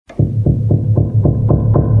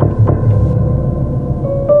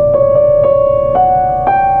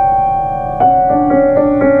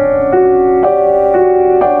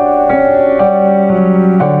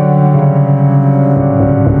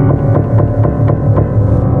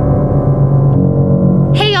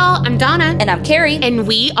And I'm Carrie. And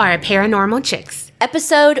we are Paranormal Chicks.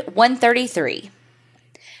 Episode 133.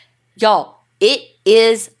 Y'all, it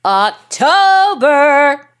is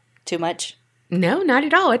October. Too much? No, not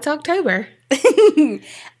at all. It's October.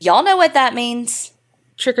 Y'all know what that means?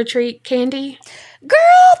 Trick-or-treat candy. Girl,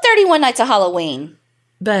 31 nights of Halloween.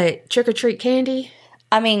 But trick-or-treat candy?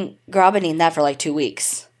 I mean, girl, I've been eating that for like 2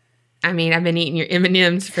 weeks. I mean, I've been eating your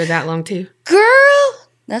M&Ms for that long too. Girl,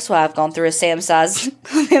 that's why I've gone through a Sam size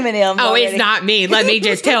of M&Ms. Oh, it's not me. Let me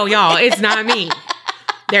just tell y'all, it's not me.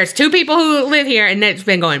 There's 2 people who live here, and it's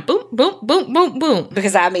been going boom, boom, boom, boom, boom.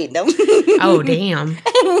 Because I'm eating them. Oh, damn.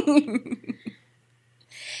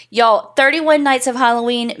 Y'all, 31 nights of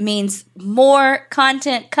Halloween means more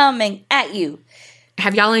content coming at you.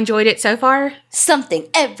 Have y'all enjoyed it so far? Something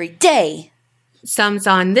every day. Some's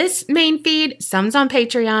on this main feed, some's on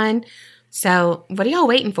Patreon. So, what are y'all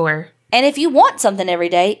waiting for? And if you want something every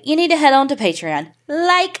day, you need to head on to Patreon,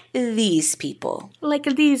 like these people. Like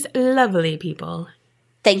these lovely people.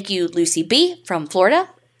 Thank you, Lucy B. from Florida.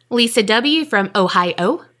 Lisa W. from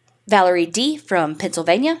Ohio. Valerie D. from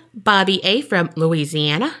Pennsylvania. Bobby A. from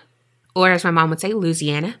Louisiana. Or as my mom would say,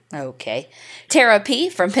 Louisiana. Okay. Tara P.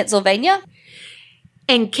 from Pennsylvania.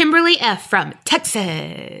 And Kimberly F. from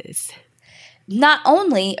Texas. Not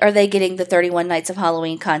only are they getting the 31 Nights of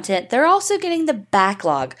Halloween content, they're also getting the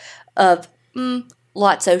backlog of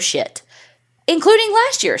lots of shit, including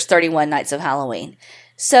last year's 31 Nights of Halloween.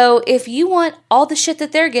 So if you want all the shit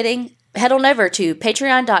that they're getting, head on over to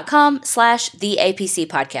patreon.com/theapc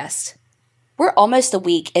podcast. We're almost a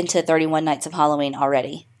week into 31 Nights of Halloween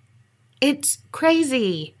already. It's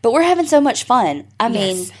crazy. But we're having so much fun. I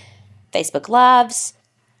mean, Facebook Lives,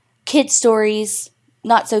 kid stories,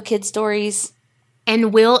 not so kid stories.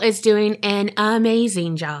 And Will is doing an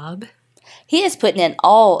amazing job. He is putting in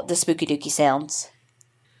all the spooky dooky sounds.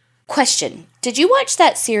 Question. Did you watch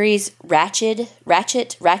that series Ratched?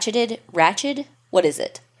 What is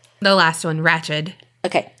it? The last one, Ratched.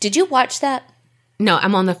 Okay. Did you watch that? No,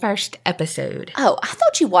 I'm on the first episode. Oh, I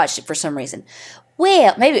thought you watched it for some reason.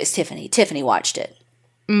 Well, maybe it was Tiffany. Tiffany watched it.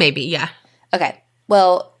 Maybe, yeah. Okay.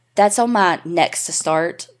 Well, that's on my next to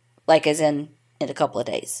start, like as in a couple of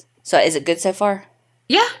days. So is it good so far?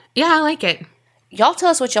 Yeah, I like it. Y'all tell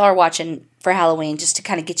us what y'all are watching for Halloween just to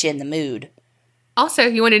kind of get you in the mood. Also,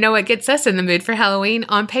 you want to know what gets us in the mood for Halloween?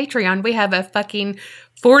 On Patreon, we have a fucking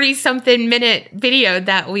 40-something minute video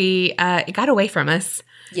that we it got away from us.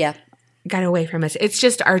 Yeah. Got away from us. It's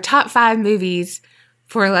just our top 5 movies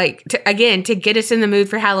for like, to get us in the mood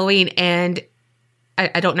for Halloween. And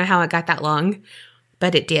I don't know how it got that long,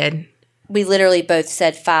 but it did. We literally both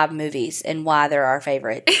said 5 movies and why they're our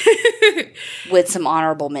favorite. With some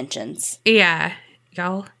honorable mentions. Yeah.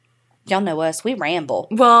 Y'all know us. We ramble.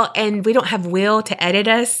 Well, and we don't have Will to edit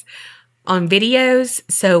us on videos,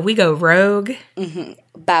 so we go rogue.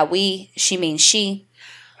 Mm-hmm. By we, she means she,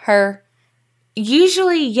 her.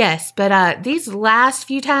 Usually, yes, but these last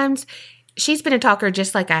few times, she's been a talker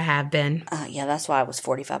just like I have been. Yeah, that's why it was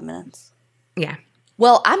 45 minutes. Yeah.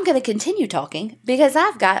 Well, I'm going to continue talking because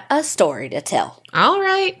I've got a story to tell. All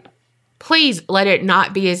right. Please let it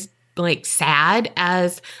not be as, sad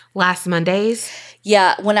as last Monday's.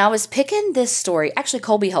 Yeah, when I was picking this story, actually,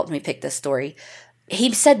 Colby helped me pick this story.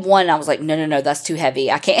 He said one, and I was like, no, that's too heavy.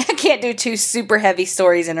 I can't do 2 super heavy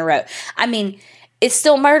stories in a row. I mean, it's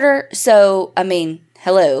still murder, so,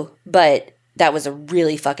 hello, but that was a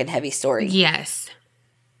really fucking heavy story. Yes.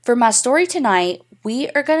 For my story tonight, we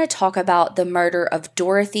are going to talk about the murder of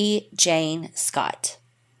Dorothy Jane Scott.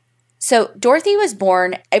 So, Dorothy was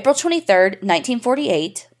born April 23rd,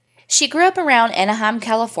 1948. She grew up around Anaheim,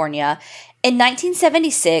 California. In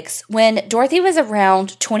 1976, when Dorothy was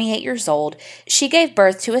around 28 years old, she gave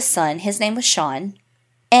birth to a son. His name was Sean.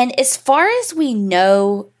 And as far as we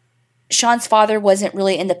know, Sean's father wasn't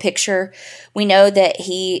really in the picture. We know that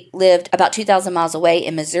he lived about 2,000 miles away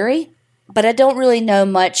in Missouri, but I don't really know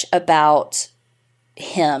much about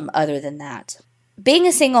him other than that. Being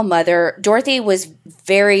a single mother, Dorothy was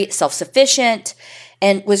very self-sufficient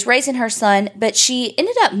and was raising her son, but she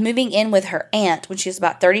ended up moving in with her aunt when she was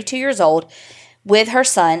about 32 years old with her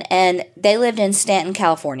son, and they lived in Stanton,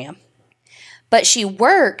 California. But she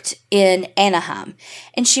worked in Anaheim,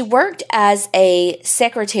 and she worked as a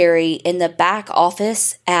secretary in the back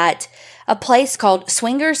office at a place called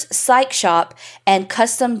Swinger's Psych Shop and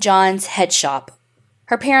Custom John's Head Shop.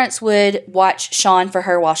 Her parents would watch Sean for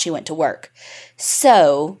her while she went to work.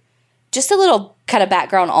 So, just a little kind of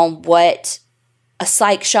background on what a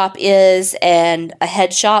psych shop is and a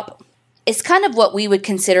head shop. It's kind of what we would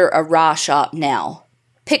consider a raw shop now.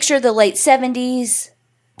 Picture the late 70s.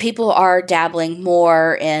 People are dabbling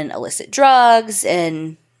more in illicit drugs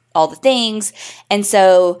and all the things. And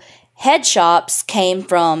so head shops came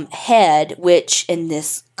from head, which in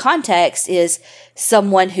this context is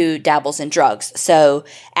someone who dabbles in drugs. So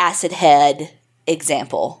acid head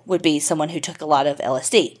example would be someone who took a lot of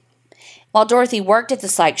LSD. While Dorothy worked at the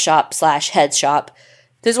psych shop / head shop,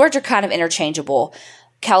 those words are kind of interchangeable.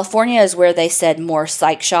 California is where they said more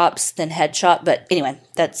psych shops than head shop, but anyway,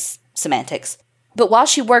 that's semantics. But while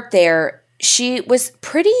she worked there, she was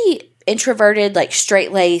pretty introverted, like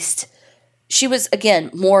straight-laced. She was,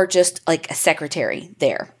 again, more just like a secretary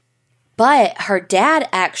there. But her dad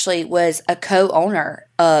actually was a co-owner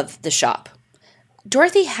of the shop.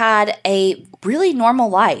 Dorothy had a really normal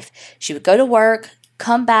life. She would go to work,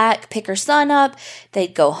 come back, pick her son up.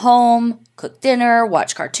 They'd go home, cook dinner,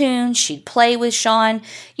 watch cartoons. She'd play with Sean,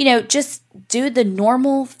 just do the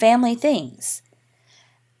normal family things.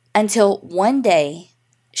 Until one day,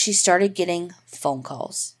 she started getting phone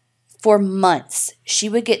calls. For months, she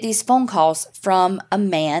would get these phone calls from a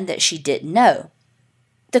man that she didn't know.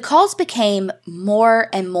 The calls became more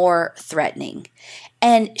and more threatening,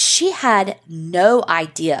 and she had no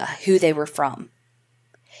idea who they were from.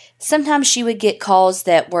 Sometimes she would get calls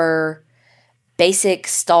that were basic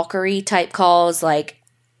stalkery type calls, like,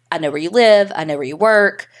 I know where you live, I know where you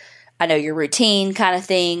work, I know your routine kind of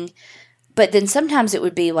thing. But then sometimes it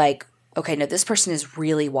would be like, okay, no, this person is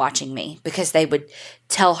really watching me, because they would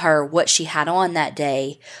tell her what she had on that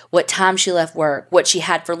day, what time she left work, what she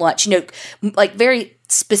had for lunch, like very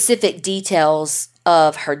specific details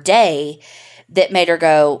of her day that made her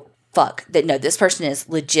go, fuck, that no, this person is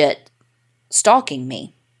legit stalking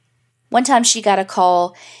me. One time she got a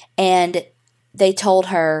call and they told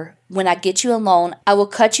her, when I get you alone, I will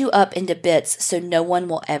cut you up into bits so no one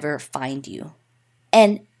will ever find you.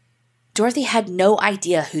 And Dorothy had no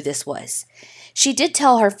idea who this was. She did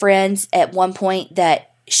tell her friends at one point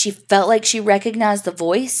that she felt like she recognized the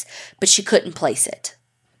voice, but she couldn't place it.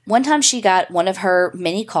 One time she got one of her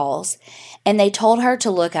many calls, and they told her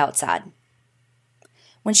to look outside.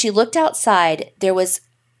 When she looked outside, there was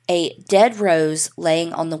a dead rose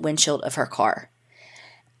laying on the windshield of her car.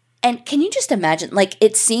 And can you just imagine, like,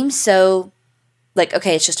 it seems so, like,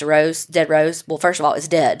 okay, it's just a rose, dead rose. Well, first of all, it's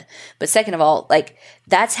dead. But second of all, like,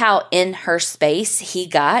 that's how in her space he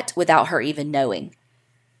got without her even knowing.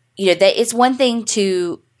 It's one thing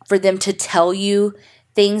for them to tell you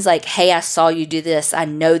things like, hey, I saw you do this. I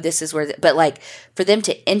know this is where, but like, for them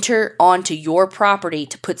to enter onto your property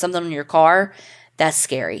to put something on your car, that's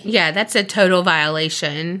scary. Yeah, that's a total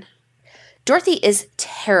violation. Dorothy is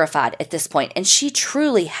terrified at this point, and she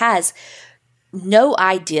truly has no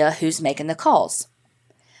idea who's making the calls.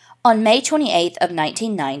 On May 28th of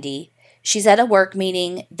 1990, she's at a work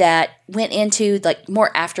meeting that went into like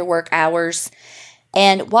more after work hours.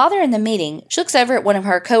 And while they're in the meeting, she looks over at one of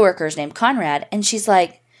her coworkers named Conrad, and she's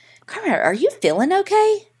like, Conrad, are you feeling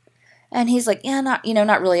okay? And he's like, yeah, not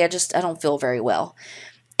really. I don't feel very well.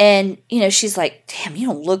 And, she's like, damn, you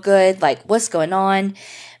don't look good. Like, what's going on?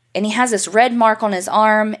 And he has this red mark on his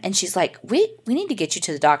arm, and she's like, we need to get you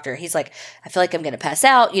to the doctor. He's like, I feel like I'm going to pass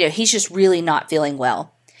out. He's just really not feeling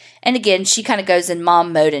well. And again, she kind of goes in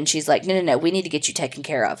mom mode, and she's like, no, we need to get you taken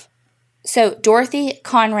care of. So Dorothy,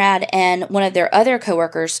 Conrad, and one of their other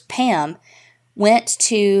coworkers, Pam, went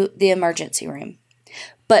to the emergency room.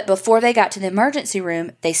 But before they got to the emergency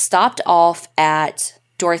room, they stopped off at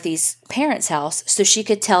Dorothy's parents' house so she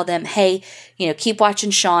could tell them, hey, keep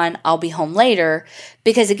watching Sean. I'll be home later.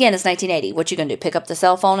 Because again, it's 1980. What you going to do? Pick up the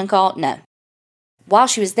cell phone and call? No. While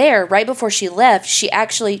she was there, right before she left, she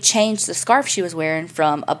actually changed the scarf she was wearing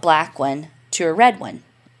from a black one to a red one.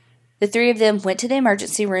 The three of them went to the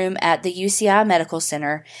emergency room at the UCI Medical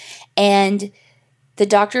Center, and the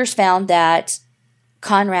doctors found that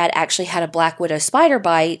Conrad actually had a black widow spider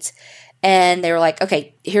bite, and they were like,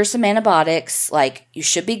 okay, here's some antibiotics. Like, you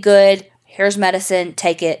should be good. Here's medicine.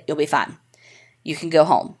 Take it. You'll be fine. You can go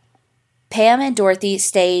home. Pam and Dorothy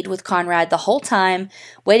stayed with Conrad the whole time,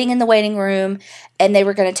 waiting in the waiting room, and they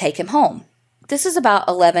were going to take him home. This is about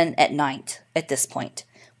 11 at night at this point,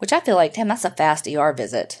 which I feel like, damn, that's a fast ER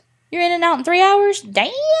visit. You're in and out in 3 hours?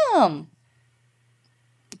 Damn!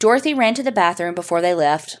 Dorothy ran to the bathroom before they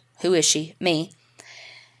left. Who is she? Me.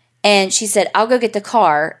 And she said, I'll go get the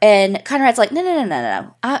car. And Conrad's like, no.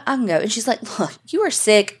 I can go. And she's like, look, you are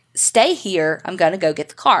sick. Stay here. I'm going to go get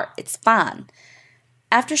the car. It's fine.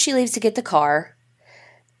 After she leaves to get the car,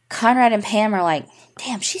 Conrad and Pam are like,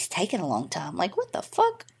 damn, she's taking a long time. Like, what the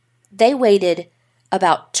fuck? They waited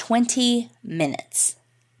about 20 minutes.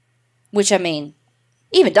 Which, I mean,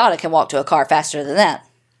 even Donna can walk to a car faster than that.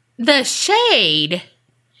 The shade.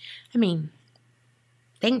 I mean,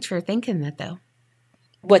 thanks for thinking that, though.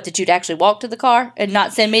 What, that you'd actually walk to the car and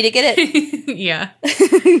not send me to get it? Yeah.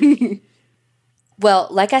 Well,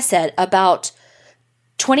 like I said, about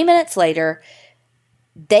 20 minutes later,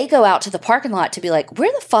 they go out to the parking lot to be like,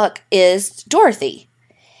 where the fuck is Dorothy?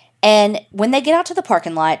 And when they get out to the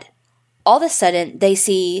parking lot, all of a sudden they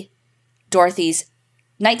see Dorothy's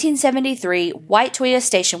 1973 white Toyota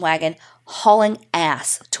station wagon hauling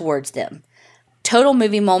ass towards them. Total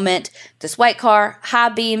movie moment. This white car, high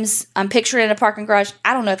beams. I'm picturing in a parking garage.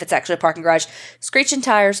 I don't know if it's actually a parking garage. Screeching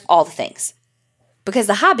tires, all the things. Because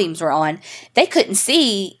the high beams were on, they couldn't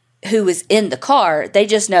see who was in the car. They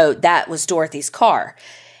just know that was Dorothy's car.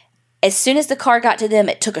 As soon as the car got to them,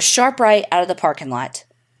 it took a sharp right out of the parking lot.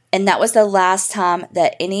 And that was the last time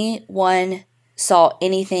that anyone saw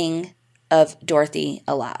anything of Dorothy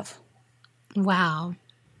alive. Wow.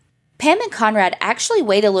 Pam and Conrad actually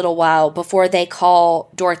wait a little while before they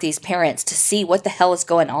call Dorothy's parents to see what the hell is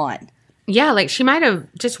going on. Yeah, like she might have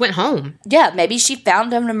just went home. Yeah, maybe she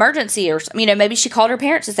found an emergency or, maybe she called her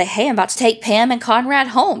parents to say, hey, I'm about to take Pam and Conrad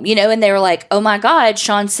home, and they were like, oh my God,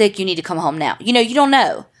 Sean's sick. You need to come home now. You don't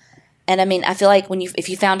know. And I feel like if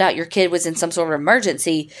you found out your kid was in some sort of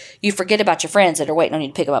emergency, you forget about your friends that are waiting on you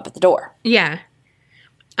to pick them up at the door. Yeah.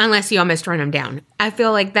 Unless you almost run them down. I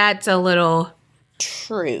feel like that's a little...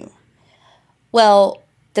 True. Well,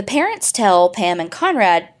 the parents tell Pam and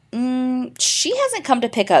Conrad, she hasn't come to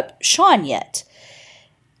pick up Sean yet.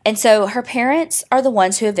 And so her parents are the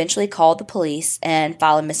ones who eventually called the police and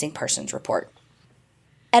file a missing persons report.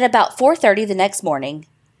 At about 4:30 the next morning,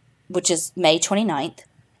 which is May 29th,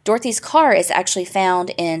 Dorothy's car is actually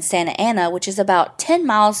found in Santa Ana, which is about 10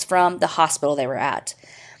 miles from the hospital they were at.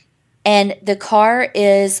 And the car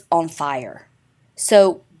is on fire.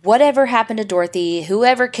 So whatever happened to Dorothy,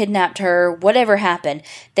 whoever kidnapped her, whatever happened,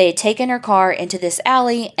 they had taken her car into this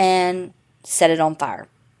alley and set it on fire.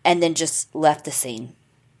 And then just left the scene.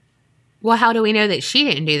 Well, how do we know that she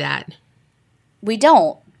didn't do that? We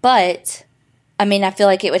don't, but, I feel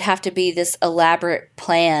like it would have to be this elaborate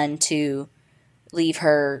plan to leave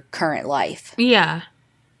her current life. Yeah.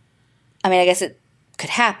 I guess it could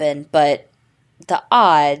happen, but the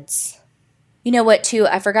odds... You know what, too?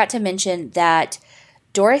 I forgot to mention that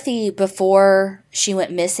Dorothy, before she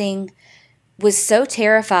went missing, was so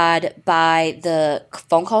terrified by the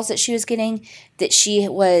phone calls that she was getting that she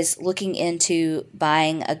was looking into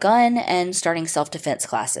buying a gun and starting self-defense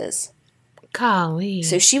classes. Golly.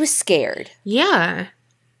 So she was scared. Yeah.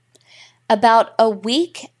 About a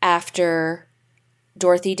week after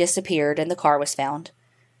Dorothy disappeared and the car was found,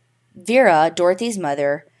 Vera, Dorothy's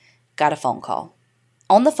mother, got a phone call.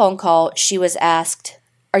 On the phone call, she was asked,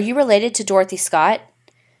 "Are you related to Dorothy Scott?"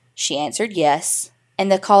 She answered yes,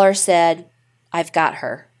 and the caller said, "I've got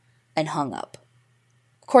her," and hung up.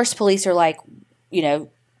 Of course, police are like,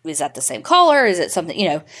 is that the same caller? Is it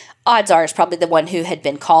something, odds are it's probably the one who had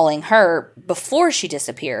been calling her before she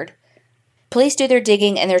disappeared. Police do their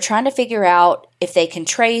digging, and they're trying to figure out if they can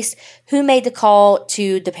trace who made the call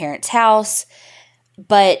to the parents' house,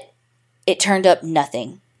 but it turned up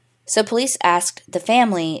nothing. So police asked the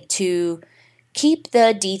family to keep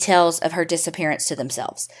the details of her disappearance to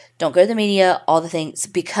themselves. Don't go to the media, all the things,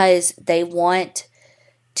 because they want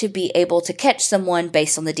to be able to catch someone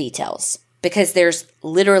based on the details, because there's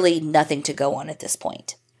literally nothing to go on at this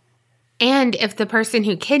point. And if the person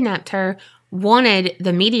who kidnapped her wanted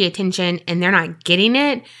the media attention and they're not getting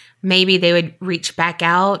it, maybe they would reach back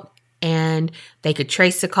out and they could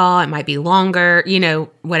trace the call. It might be longer,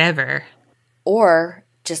 whatever. Or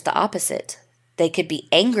just the opposite. They could be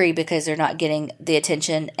angry because they're not getting the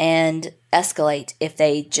attention and escalate if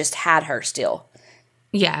they just had her still.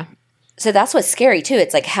 Yeah. So that's what's scary too.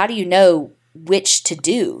 It's like, how do you know which to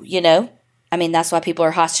do, that's why people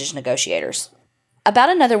are hostage negotiators. About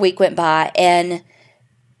another week went by, and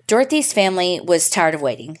Dorothy's family was tired of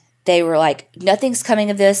waiting. They were like, nothing's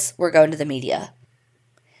coming of this. We're going to the media.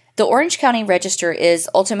 The Orange County Register is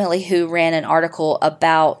ultimately who ran an article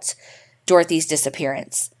about Dorothy's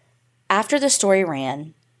disappearance. After the story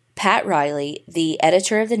ran, Pat Riley, the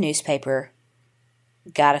editor of the newspaper,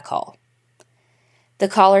 got a call. The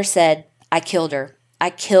caller said, "I killed her. I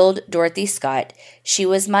killed Dorothy Scott. She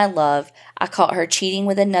was my love. I caught her cheating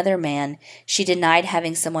with another man. She denied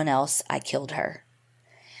having someone else. I killed her."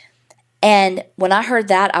 And when I heard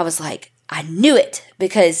that, I was like, I knew it.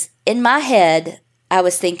 Because in my head, I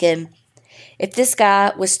was thinking, if this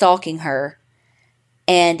guy was stalking her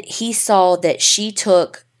and he saw that she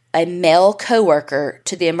took a male coworker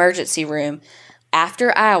to the emergency room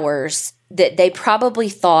after hours, that they probably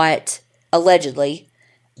thought, allegedly,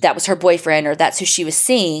 that was her boyfriend or that's who she was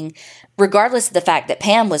seeing, regardless of the fact that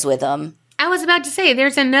Pam was with him. I was about to say,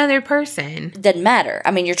 there's another person. Doesn't matter. I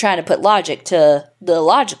mean, you're trying to put logic to the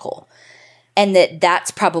illogical. And that's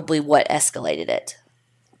probably what escalated it.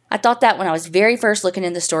 I thought that when I was very first looking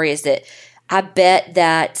in the story is that I bet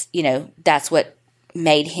that, that's what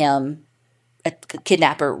made him a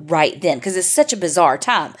kidnapper right then. Because it's such a bizarre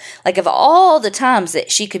time. Like, of all the times that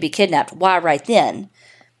she could be kidnapped, why right then?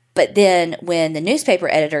 But then when the newspaper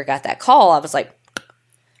editor got that call, I was like,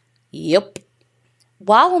 yep.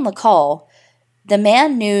 While on the call, the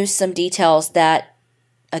man knew some details that,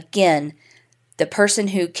 again, the person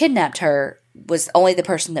who kidnapped her was only the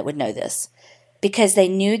person that would know this. Because they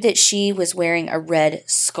knew that she was wearing a red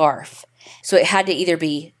scarf. So it had to either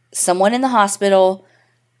be someone in the hospital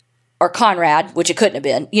or Conrad, which it couldn't have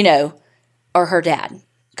been, or her dad.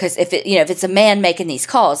 Because if it's a man making these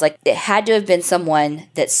calls, like, it had to have been someone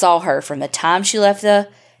that saw her from the time she left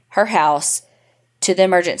her house to the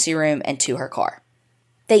emergency room and to her car.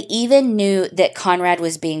 They even knew that Conrad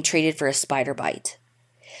was being treated for a spider bite.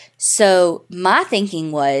 So my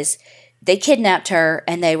thinking was, they kidnapped her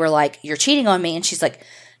and they were like, you're cheating on me. And she's like,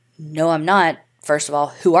 no, I'm not. First of all,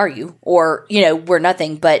 who are you? Or, we're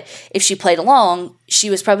nothing. But if she played along, she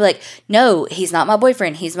was probably like, no, he's not my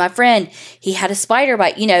boyfriend. He's my friend. He had a spider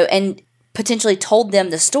bite, and potentially told them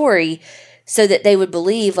the story so that they would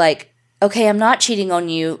believe, like, okay, I'm not cheating on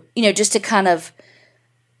you, just to kind of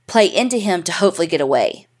play into him to hopefully get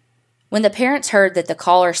away. When the parents heard that the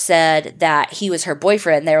caller said that he was her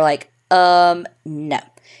boyfriend, they were like, no.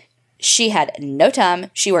 She had no time.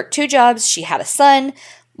 She worked 2 jobs. She had a son.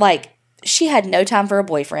 Like, she had no time for a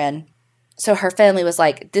boyfriend. So her family was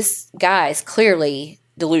like, this guy's clearly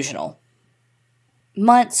delusional.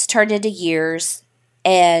 Months turned into years,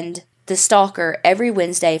 and the stalker every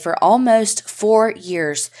Wednesday for almost 4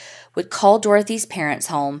 years would call Dorothy's parents'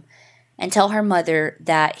 home and tell her mother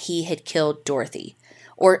that he had killed Dorothy,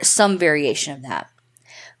 or some variation of that.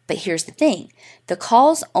 But here's the thing. The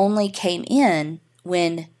calls only came in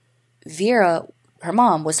when Vera, her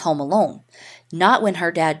mom, was home alone, not when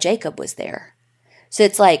her dad Jacob was there. So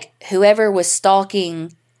it's like whoever was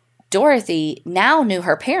stalking Dorothy now knew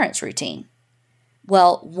her parents' routine.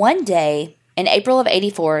 Well, one day in April of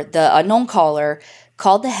 84, the unknown caller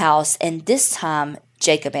called the house, and this time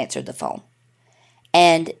Jacob answered the phone.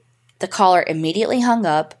 And the caller immediately hung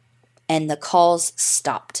up, and the calls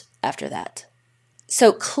stopped after that.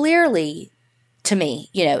 So clearly, to me,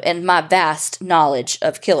 in my vast knowledge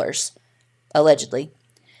of killers, allegedly,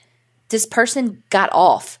 this person got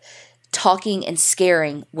off talking and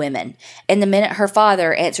scaring women. And the minute her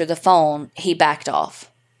father answered the phone, he backed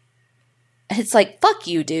off. And it's like, fuck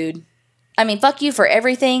you, dude. I mean, fuck you for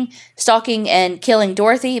everything, stalking and killing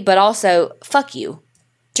Dorothy, but also, fuck you.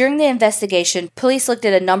 During the investigation, police looked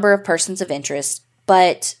at a number of persons of interest,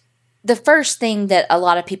 but the first thing that a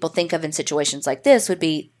lot of people think of in situations like this would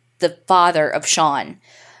be the father of Sean.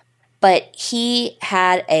 But he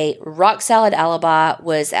had a rock-solid alibi,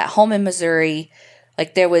 was at home in Missouri.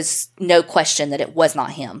 Like, there was no question that it was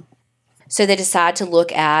not him. So they decided to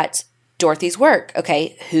look at Dorothy's work.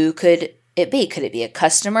 Okay, who could it be? Could it be a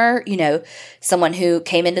customer? Someone who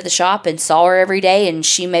came into the shop and saw her every day and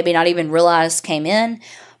she maybe not even realized came in.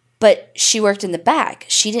 But she worked in the back.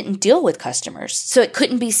 She didn't deal with customers. So it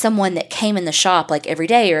couldn't be someone that came in the shop like every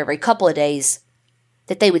day or every couple of days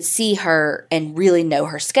that they would see her and really know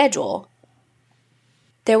her schedule.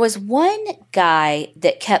 There was one guy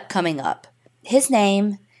that kept coming up. His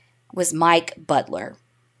name was Mike Butler.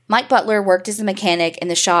 Mike Butler worked as a mechanic in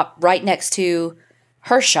the shop right next to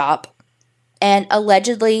her shop. And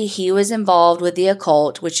allegedly, he was involved with the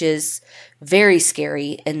occult, which is very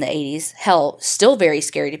scary in the 80s. Hell, still very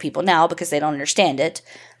scary to people now because they don't understand it.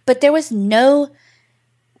 But there was no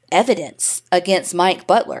evidence against Mike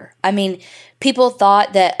Butler. I mean, people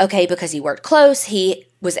thought that, okay, because he worked close, he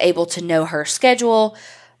was able to know her schedule.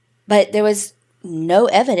 But there was no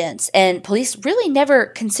evidence. And police really never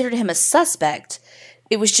considered him a suspect.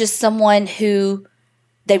 It was just someone who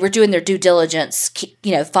they were doing their due diligence,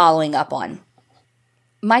 following up on.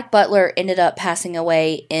 Mike Butler ended up passing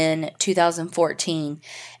away in 2014.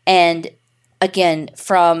 And again,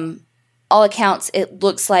 from all accounts, it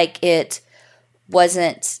looks like it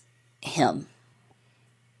wasn't him.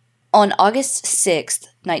 On August 6th,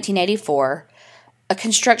 1984, a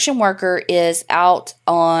construction worker is out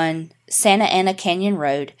on Santa Ana Canyon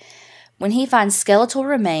Road when he finds skeletal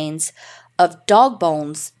remains of dog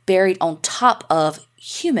bones buried on top of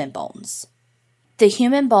human bones. The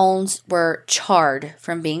human bones were charred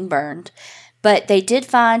from being burned, but they did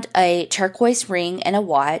find a turquoise ring and a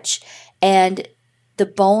watch, and the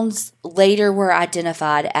bones later were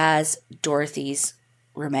identified as Dorothy's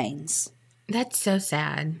remains. That's so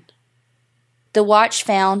sad. The watch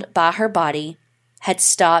found by her body had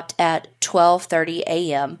stopped at 12:30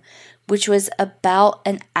 a.m., which was about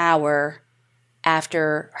an hour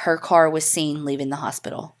after her car was seen leaving the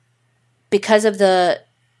hospital. Because of the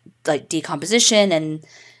decomposition and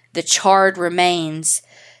the charred remains,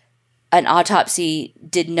 an autopsy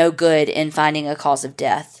did no good in finding a cause of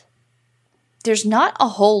death. There's not a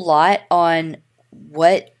whole lot on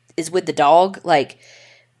what is with the dog. Like,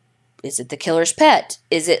 is it the killer's pet?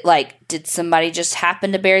 Is it did somebody just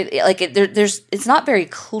happen to bury? It's not very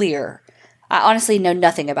clear. I honestly know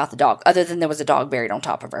nothing about the dog other than there was a dog buried on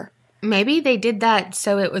top of her. Maybe they did that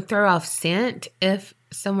so it would throw off scent if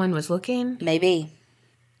someone was looking. Maybe.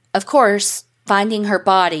 Of course, finding her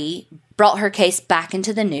body brought her case back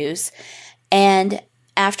into the news. And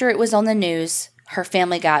after it was on the news, her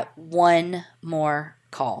family got one more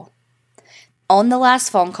call. On the last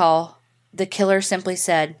phone call, the killer simply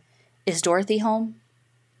said, "Is Dorothy home?"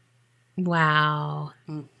 Wow.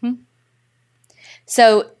 Mm-hmm.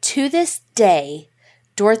 So, to this day,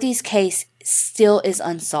 Dorothy's case still is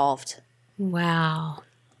unsolved. Wow.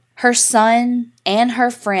 Her son and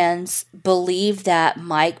her friends believe that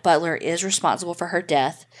Mike Butler is responsible for her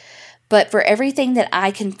death, but for everything that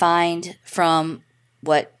I can find from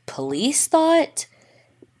what police thought,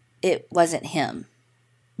 it wasn't him.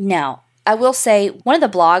 Now, I will say one of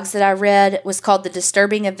the blogs that I read was called "The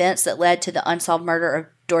Disturbing Events That Led to the Unsolved Murder of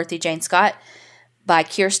Dorothy Jane Scott" by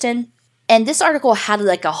Kirsten. And this article had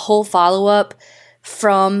a whole follow-up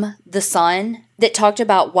from the son that talked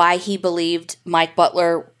about why he believed Mike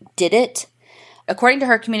Butler did it. According to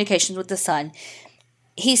her communications with the son,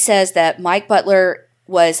 he says that Mike Butler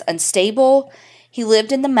was unstable, he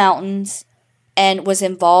lived in the mountains, and was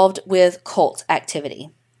involved with cult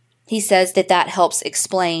activity. He says that helps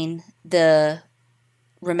explain the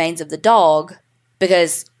remains of the dog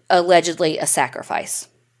because allegedly a sacrifice.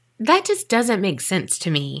 That just doesn't make sense to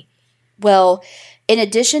me. Well, in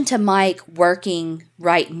addition to Mike working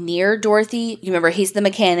right near Dorothy, you remember he's the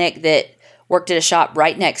mechanic that worked at a shop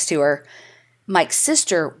right next to her. Mike's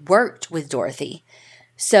sister worked with Dorothy.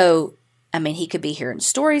 So, he could be hearing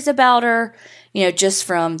stories about her, just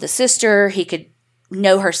from the sister. He could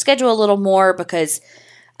know her schedule a little more because,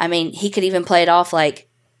 he could even play it off like,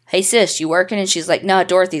 "Hey sis, you working?" And she's like, "No,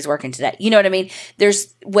 Dorothy's working today." You know what I mean?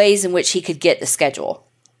 There's ways in which he could get the schedule.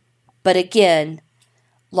 But again,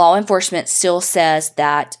 law enforcement still says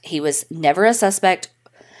that he was never a suspect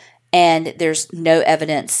and there's no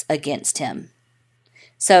evidence against him.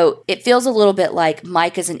 So it feels a little bit like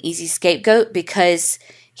Mike is an easy scapegoat because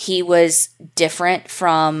he was different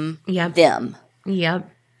from them. Yep.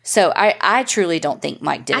 So I truly don't think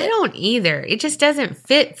Mike did it. I don't either. It just doesn't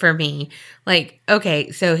fit for me. Okay,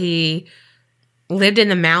 so he lived in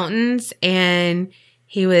the mountains and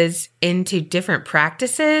he was into different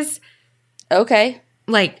practices. Okay.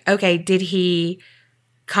 Did he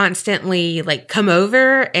constantly come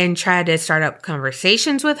over and try to start up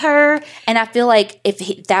conversations with her? And I feel like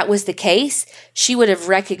if that was the case, she would have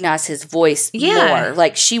recognized his voice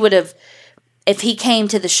more. She would have, if he came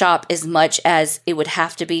to the shop as much as it would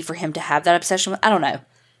have to be for him to have that obsession with, I don't know.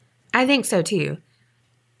 I think so too.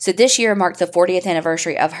 So this year marked the 40th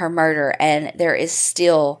anniversary of her murder, and there is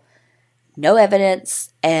still no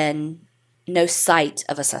evidence and no sight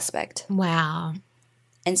of a suspect. Wow.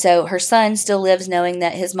 And so her son still lives knowing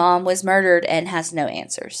that his mom was murdered and has no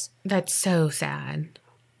answers. That's so sad.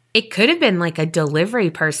 It could have been a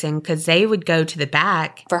delivery person because they would go to the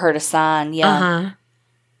back. For her to sign, yeah. Uh-huh.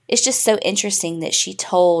 It's just so interesting that she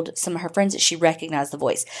told some of her friends that she recognized the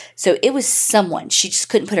voice. So it was someone. She just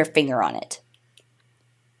couldn't put her finger on it.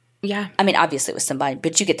 Yeah. Obviously it was somebody,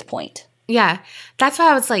 but you get the point. Yeah. That's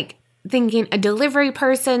why I was thinking a delivery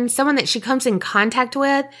person, someone that she comes in contact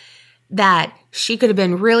with that she could have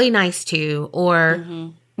been really nice to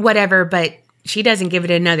or whatever, but she doesn't give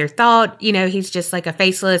it another thought. He's just a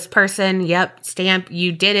faceless person. Yep, stamp,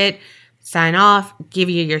 you did it, sign off, give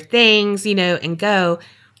you your things, and go.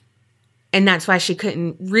 And that's why she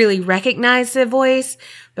couldn't really recognize the voice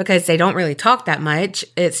because they don't really talk that much.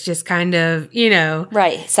 It's just kind of,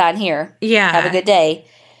 Right, sign here. Yeah. Have a good day.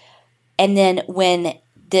 And then when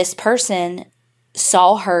this person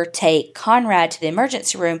saw her take Conrad to the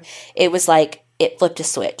emergency room, it was like it flipped a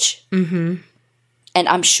switch. Mm-hmm. And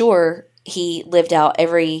I'm sure he lived out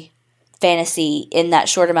every fantasy in that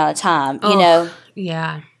short amount of time, you know?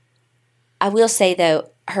 Yeah. I will say, though,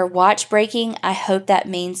 her watch breaking, I hope that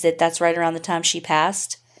means that that's right around the time she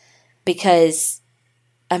passed. Because,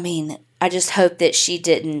 I just hope that she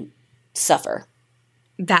didn't suffer.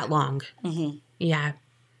 That long. Mm-hmm. Yeah.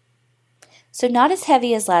 So not as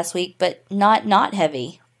heavy as last week, but not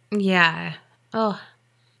heavy. Yeah. Oh.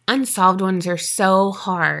 unsolved ones are so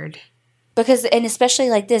hard. Because, and especially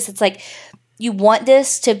like this, it's like, you want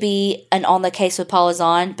this to be an On the Case with Paula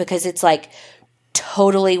Zahn because it's like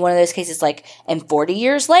totally one of those cases like, and 40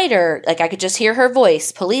 years later, like I could just hear her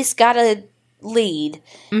voice. Police got a lead.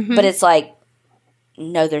 Mm-hmm. But it's like,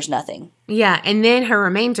 no, there's nothing. Yeah, and then her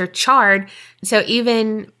remains are charred. So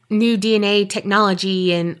even new DNA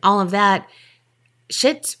technology and all of that,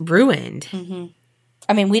 shit's ruined. Mm-hmm.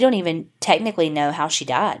 I mean, we don't even technically know how she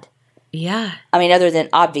died. Yeah. I mean, other than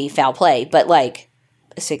obvi foul play, but like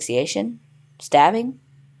asphyxiation, stabbing,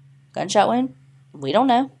 gunshot wound, we don't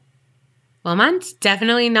know. Well, mine's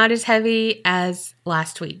definitely not as heavy as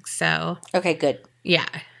last week, so. Okay, good. Yeah.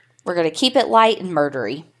 We're going to keep it light and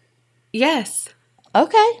murdery. Yes.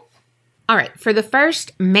 Okay. All right. For the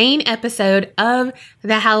first main episode of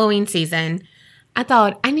the Halloween season, I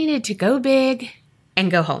thought I needed to go big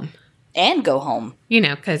and go home. And go home. You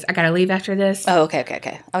know, because I got to leave after this. Oh, okay.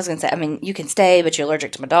 I was going to say, I mean, you can stay, but you're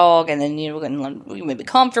allergic to my dog, and then you may be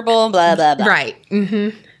comfortable, blah, blah, blah. Right.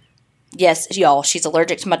 Mm-hmm. Yes, y'all, she's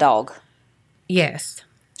allergic to my dog. Yes.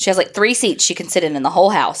 She has like 3 seats she can sit in the whole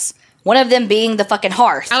house. One of them being the fucking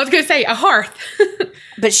hearth. I was going to say a hearth.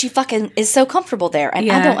 But she fucking is so comfortable there,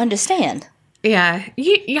 and I don't understand. Yeah.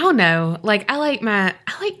 Y'all know, like, I like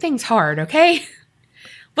things hard, okay?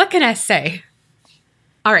 What can I say?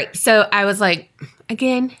 All right, so I was like,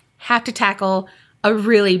 again, have to tackle a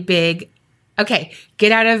really big... Okay,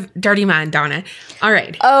 get out of dirty mind, Donna. All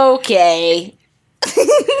right. Okay.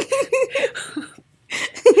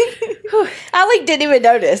 I like didn't even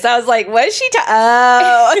notice. I was like, what is she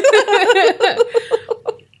oh.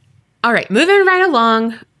 All right, moving right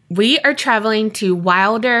along. We are traveling to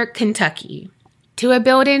Wilder, Kentucky, to a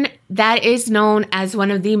building that is known as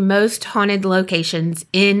one of the most haunted locations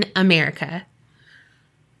in America.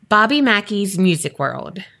 Bobby Mackey's Music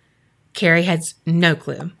World. Carrie has no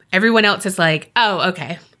clue. Everyone else is like, oh,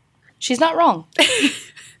 okay. She's not wrong.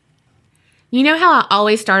 You know how I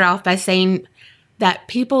always start off by saying that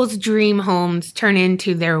people's dream homes turn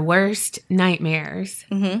into their worst nightmares?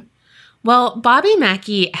 Mm-hmm. Well, Bobby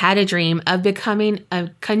Mackey had a dream of becoming a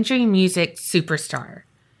country music superstar.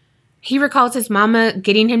 He recalls his mama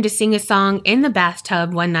getting him to sing a song in the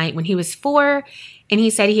bathtub one night when he was 4, and he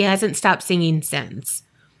said he hasn't stopped singing since.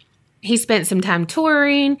 He spent some time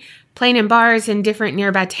touring, playing in bars in different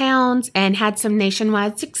nearby towns, and had some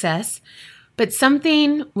nationwide success, but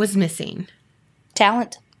something was missing.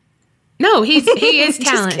 Talent? No, he is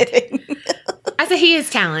talent. Just kidding. I said he is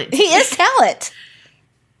talent. He is talent.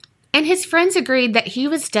 And his friends agreed that he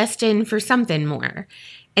was destined for something more,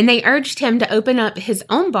 and they urged him to open up his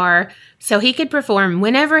own bar so he could perform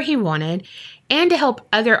whenever he wanted and to help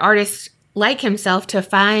other artists like himself to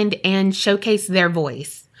find and showcase their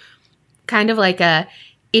voice. Kind of like a,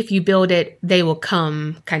 if you build it, they will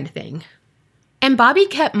come kind of thing. And Bobby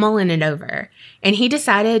kept mulling it over, and he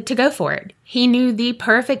decided to go for it. He knew the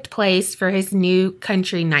perfect place for his new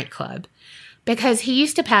country nightclub, because he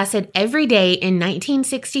used to pass it every day in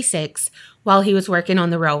 1966 while he was working on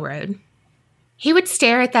the railroad. He would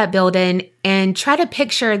stare at that building and try to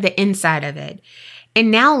picture the inside of it.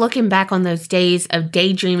 And now looking back on those days of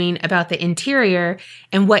daydreaming about the interior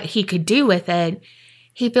and what he could do with it,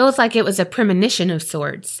 he feels like it was a premonition of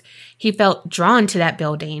sorts. He felt drawn to that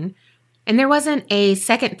building. And there wasn't a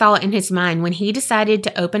second thought in his mind when he decided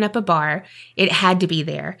to open up a bar. It had to be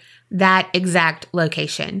there, that exact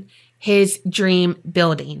location, his dream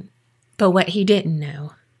building. But what he didn't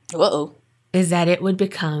know is that it would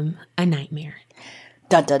become a nightmare.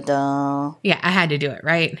 Dun, dun, dun. Yeah, I had to do it,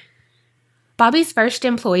 right? Bobby's first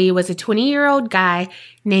employee was a 20-year-old guy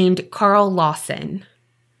named Carl Lawson.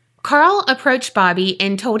 Carl approached Bobby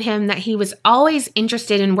and told him that he was always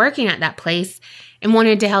interested in working at that place and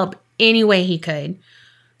wanted to help any way he could.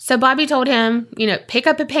 So Bobby told him, pick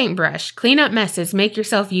up a paintbrush, clean up messes, make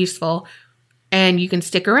yourself useful, and you can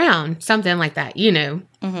stick around. Something like that,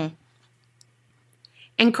 Mm-hmm.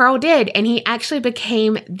 And Carl did, and he actually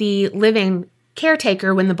became the living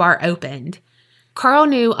caretaker when the bar opened. Carl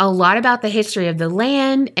knew a lot about the history of the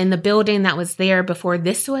land and the building that was there before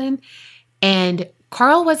this one, and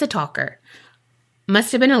Carl was a talker.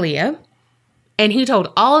 Must have been a Leo. And he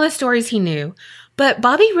told all the stories he knew. But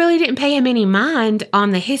Bobby really didn't pay him any mind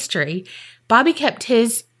on the history. Bobby kept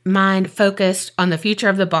his mind focused on the future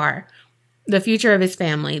of the bar, the future of his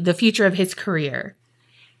family, the future of his career.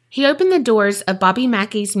 He opened the doors of Bobby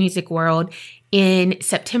Mackey's Music World in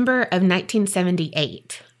September of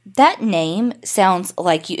 1978. That name sounds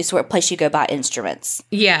like it's a place you go buy instruments.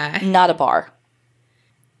 Yeah. Not a bar.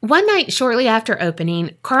 One night shortly after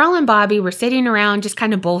opening, Carl and Bobby were sitting around just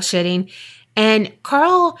kind of bullshitting, and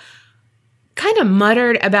Carl kind of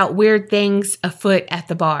muttered about weird things afoot at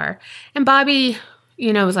the bar. And Bobby,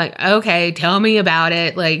 was like, okay, tell me about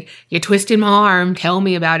it. Like, you twisted my arm. Tell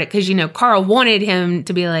me about it. Because, Carl wanted him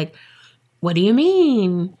to be like, what do you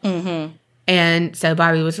mean? Mm-hmm. And so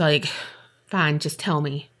Bobby was like, fine, just tell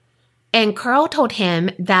me. And Carl told him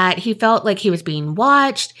that he felt like he was being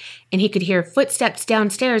watched and he could hear footsteps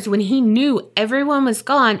downstairs when he knew everyone was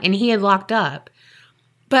gone and he had locked up.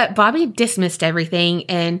 But Bobby dismissed everything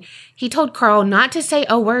and he told Carl not to say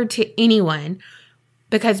a word to anyone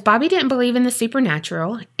because Bobby didn't believe in the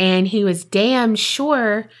supernatural and he was damn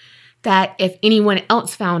sure that if anyone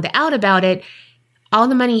else found out about it, all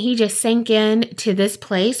the money he just sank in to this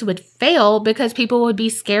place would fail because people would be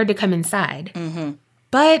scared to come inside. Mm-hmm.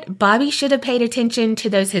 But Bobby should have paid attention to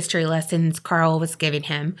those history lessons Carl was giving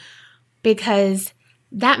him because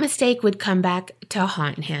that mistake would come back to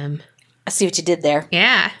haunt him. I see what you did there.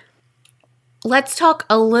 Yeah. Let's talk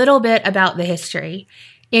a little bit about the history.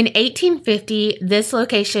 In 1850, this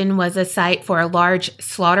location was a site for a large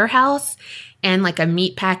slaughterhouse and like a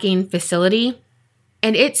meatpacking facility.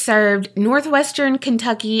 And it served northwestern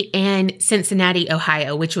Kentucky and Cincinnati,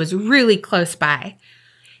 Ohio, which was really close by.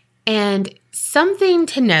 And something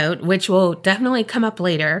to note, which will definitely come up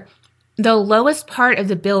later, the lowest part of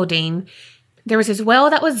the building, there was this well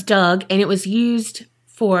that was dug and it was used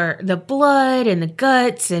for the blood and the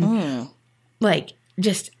guts and like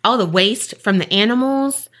just all the waste from the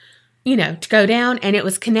animals, to go down. And it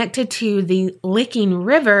was connected to the Licking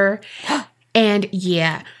River. And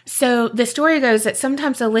yeah, so the story goes that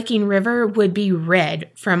sometimes the Licking River would be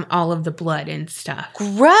red from all of the blood and stuff.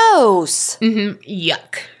 Gross. Mm-hmm.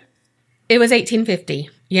 Yuck. It was 1850,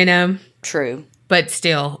 True. But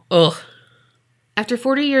still, ugh. After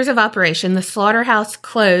 40 years of operation, the slaughterhouse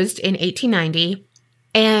closed in 1890.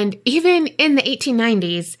 And even in the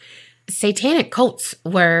 1890s, satanic cults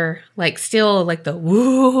were still the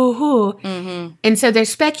woo-hoo-hoo. Mm-hmm. And so there's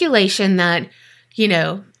speculation that,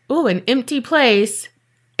 an empty place.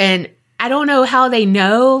 And I don't know how they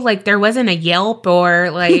know, there wasn't a Yelp or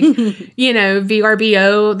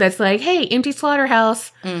VRBO that's hey, empty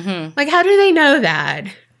slaughterhouse. Mm-hmm. How do they know that?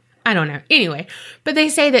 I don't know. Anyway, but they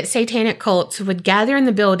say that satanic cults would gather in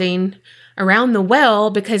the building around the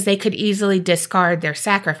well because they could easily discard their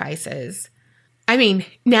sacrifices. I mean,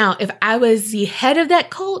 now, if I was the head of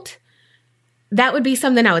that cult, that would be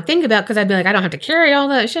something I would think about because I'd be like, I don't have to carry all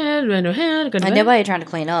that shit. And nobody trying to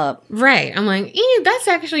clean up. Right. I'm like, that's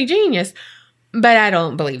actually genius. But I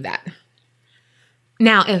don't believe that.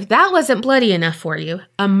 Now, if that wasn't bloody enough for you,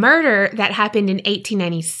 a murder that happened in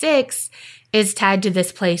 1896 is tied to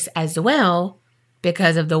this place as well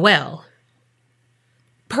because of the well.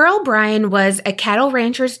 Pearl Bryan was a cattle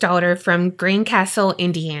rancher's daughter from Greencastle,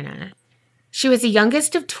 Indiana. She was the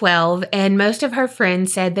youngest of 12, and most of her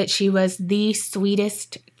friends said that she was the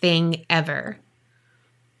sweetest thing ever.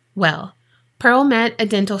 Well, Pearl met a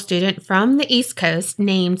dental student from the East Coast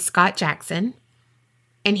named Scott Jackson,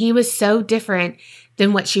 and he was so different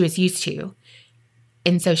than what she was used to.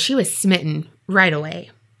 And so she was smitten right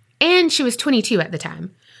away. And she was 22 at the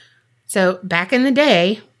time. So back in the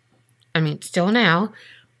day, still now,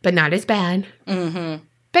 but not as bad. Mm-hmm.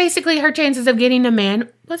 Basically, her chances of getting a man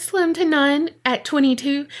was slim to none at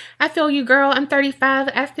 22. I feel you, girl. I'm 35.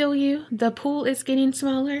 I feel you. The pool is getting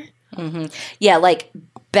smaller. Mm-hmm. Yeah,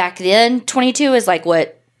 back then, 22 is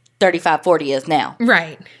what 35, 40 is now.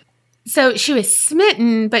 Right. So she was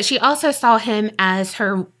smitten, but she also saw him as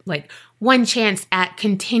her, one chance at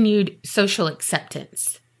continued social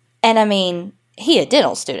acceptance. And he a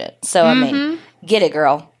dental student. So, get it,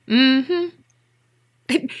 girl. Mm-hmm.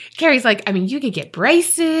 Carrie's you could get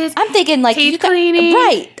braces. I'm thinking teeth cleaning.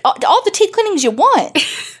 Right. All the teeth cleanings you want.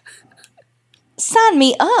 Sign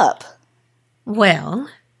me up. Well,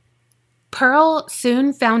 Pearl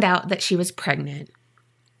soon found out that she was pregnant.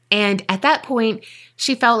 And at that point,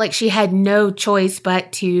 she felt like she had no choice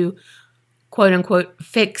but to, quote unquote,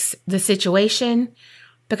 fix the situation.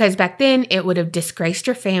 Because back then, it would have disgraced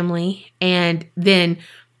her family. And then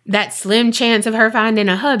that slim chance of her finding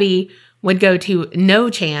a hubby would go to no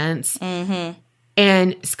chance. Mm-hmm.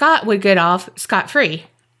 And Scott would get off scot-free.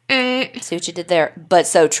 See what you did there. But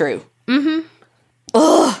so true. Mm-hmm.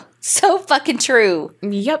 Ugh. So fucking true.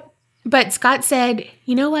 Yep. But Scott said,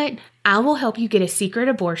 you know what? I will help you get a secret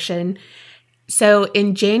abortion. So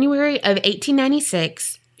in January of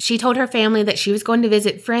 1896, she told her family that she was going to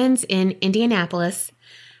visit friends in Indianapolis.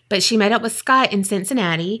 But she met up with Scott in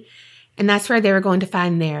Cincinnati. And that's where they were going to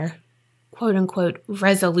find their quote-unquote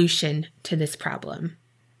resolution to this problem.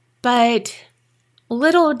 But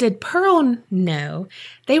little did Pearl know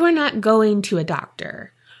they were not going to a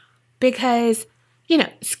doctor because,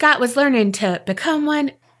 Scott was learning to become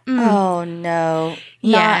one. Oh, no.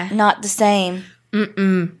 Yeah. Not the same.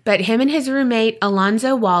 But him and his roommate,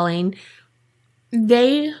 Alonzo Walling,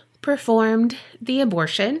 they performed the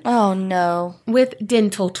abortion. Oh, no. With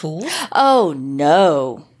dental tools. Oh,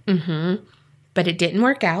 no. But it didn't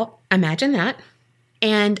work out. Imagine that.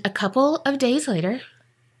 And a couple of days later,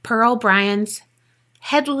 Pearl Bryan's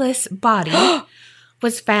headless body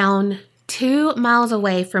was found 2 miles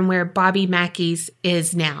away from where Bobby Mackey's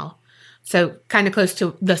is now. So kind of close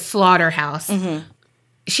to the slaughterhouse.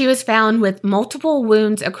 She was found with multiple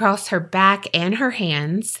wounds across her back and her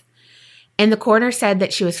hands. And the coroner said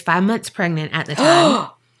that she was 5 months pregnant at the time.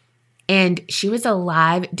 And she was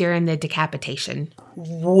alive during the decapitation.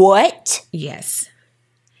 What? Yes.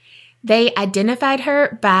 They identified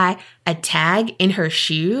her by a tag in her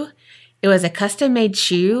shoe. It was a custom-made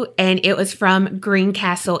shoe, and it was from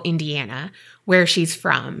Greencastle, Indiana, where she's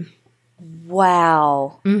from.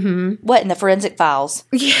 Wow. What in the forensic files?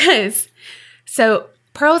 Yes. So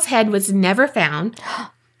Pearl's head was never found,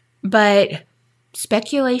 but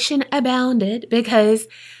speculation abounded because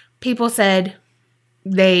people said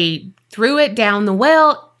they threw it down the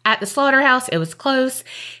well at the slaughterhouse. It was close,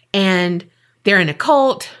 and they're in a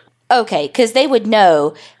cult. Okay, because they would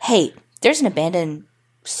know, hey, there's an abandoned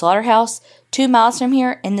slaughterhouse 2 miles from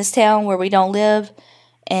here in this town where we don't live,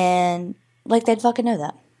 and, they'd fucking know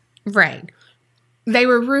that. Right. They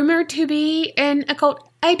were rumored to be in a cult.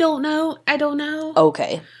 I don't know.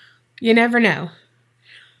 Okay. You never know.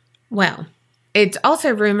 Well, it's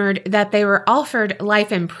also rumored that they were offered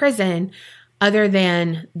life in prison other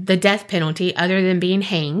than the death penalty, other than being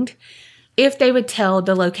hanged, if they would tell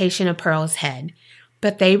the location of Pearl's head.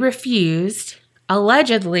 But they refused,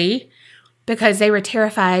 allegedly, because they were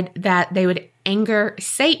terrified that they would anger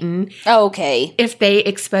Satan. Okay. If they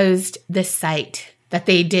exposed the site that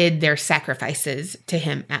they did their sacrifices to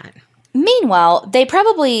him at. Meanwhile, they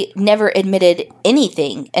probably never admitted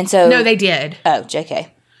anything, and so... No, they did. Oh, JK.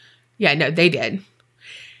 Yeah, no, they did.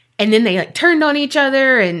 And then they turned on each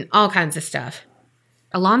other and all kinds of stuff.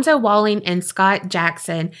 Alonzo Walling and Scott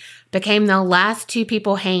Jackson became the last 2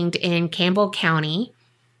 people hanged in Campbell County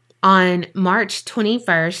on March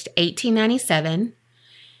 21st, 1897.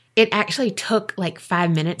 It actually took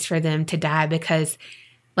 5 minutes for them to die because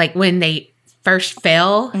when they first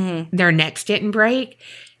fell, their necks didn't break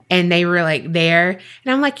and they were there.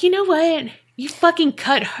 And I'm like, you know what? You fucking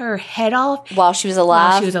cut her head off. While she was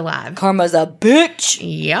alive? Karma's a bitch.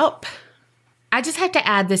 Yep. I just have to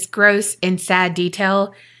add this gross and sad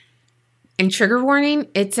detail. And trigger warning,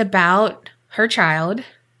 it's about her child.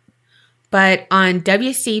 But on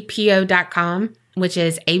WCPO.com, which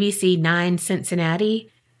is ABC 9 Cincinnati,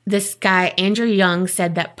 this guy, Andrew Young,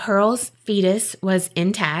 said that Pearl's fetus was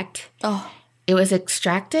intact. Oh. It was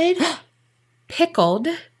extracted, pickled,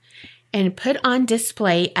 and put on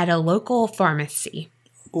display at a local pharmacy.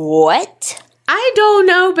 What? I don't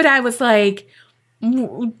know, but I was like,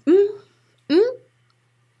 why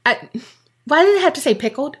did it have to say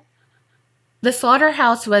pickled? The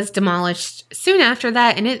slaughterhouse was demolished soon after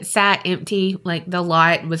that, and it sat empty, the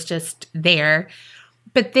lot was just there.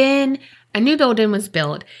 But then a new building was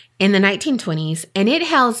built in the 1920s, and it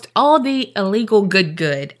housed all the illegal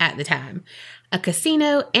good at the time. A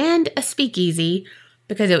casino and a speakeasy,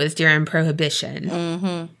 because it was during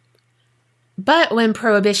Prohibition. But when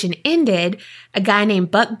Prohibition ended, a guy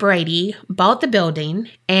named Buck Brady bought the building,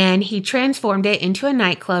 and he transformed it into a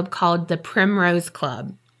nightclub called the Primrose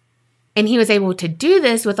Club. And he was able to do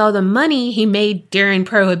this with all the money he made during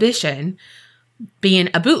Prohibition, being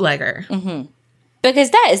a bootlegger.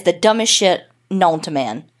 Because that is the dumbest shit known to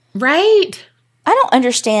man. Right? I don't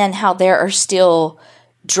understand how there are still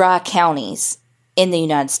dry counties in the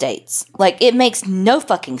United States. It makes no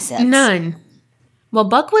fucking sense. None. Well,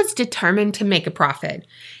 Buck was determined to make a profit.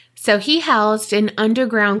 So he housed an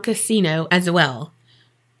underground casino as well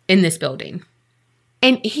in this building.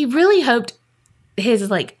 And he really hoped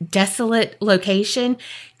his desolate location,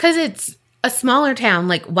 because it's a smaller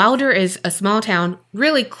town. Wilder is a small town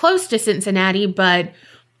really close to Cincinnati, but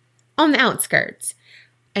on the outskirts.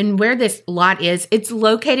 And where this lot is, it's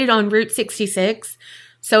located on Route 66.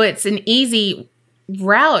 So it's an easy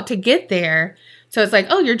route to get there. So it's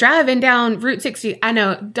you're driving down Route 60. I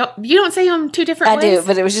know. You don't say them 2 different ways? I do,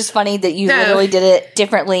 but it was just funny that you literally did it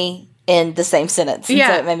differently in the same sentence. And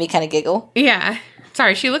so it made me kind of giggle. Yeah.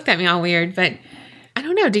 Sorry, she looked at me all weird, but I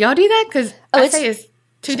don't know. Do y'all do that? Because I say it's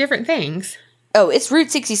 2 different things. Oh, it's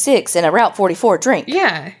Route 66 and a Route 44 drink.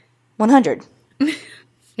 Yeah. 100.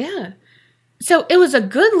 Yeah. So it was a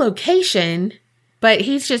good location, but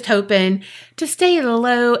he's just hoping to stay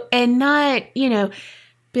low and not,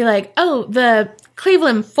 be like, oh, the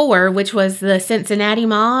Cleveland 4, which was the Cincinnati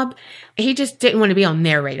mob, he just didn't want to be on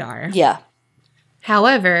their radar. Yeah.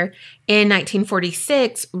 However, in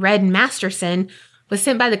 1946, Red Masterson was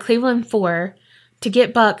sent by the Cleveland 4 to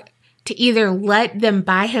get Buck to either let them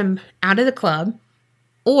buy him out of the club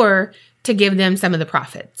or to give them some of the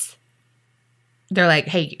profits. They're like,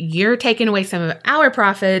 hey, you're taking away some of our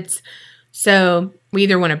profits, so we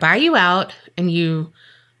either want to buy you out and you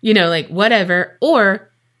know, like whatever, or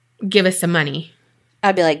give us some money.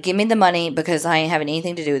 I'd be like, give me the money because I ain't having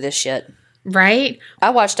anything to do with this shit. Right? I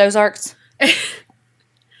watched Ozarks. I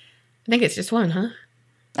think it's just one, huh?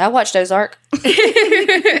 I watched Ozark.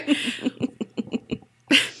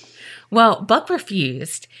 Well, Buck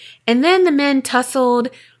refused. And then the men tussled,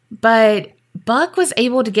 but Buck was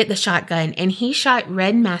able to get the shotgun and he shot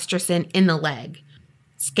Red Masterson in the leg.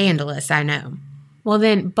 Scandalous, I know. Well,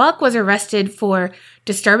 then Buck was arrested for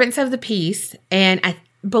disturbance of the peace and I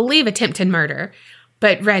believe attempted murder,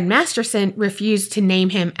 but Red Masterson refused to name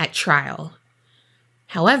him at trial.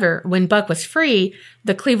 However, when Buck was free,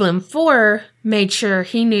 the Cleveland 4 made sure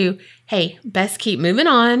he knew, hey, best keep moving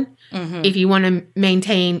on if you want to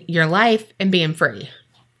maintain your life and being free.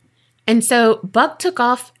 And so Buck took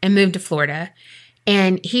off and moved to Florida,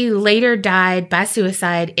 and he later died by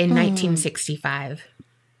suicide in 1965.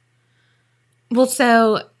 Well,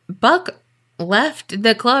 so Buck left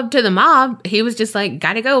the club to the mob. He was just like,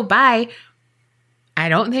 gotta go, bye. I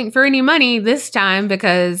don't think for any money this time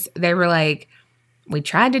because they were like, we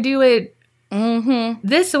tried to do it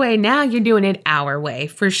this way. Now you're doing it our way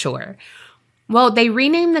for sure. Well, they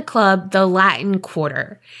renamed the club the Latin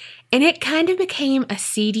Quarter, and it kind of became a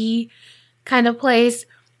seedy kind of place.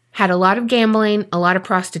 Had a lot of gambling, a lot of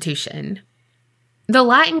prostitution. The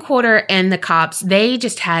Latin Quarter and the cops, they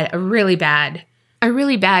just had a really bad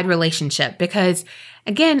relationship because,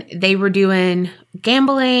 again, they were doing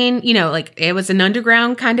gambling, you know, like it was an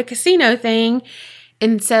underground kind of casino thing.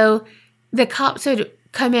 And so the cops would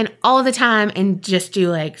come in all the time and just do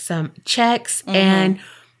like some checks and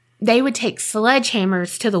they would take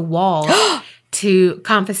sledgehammers to the wall to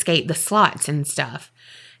confiscate the slots and stuff.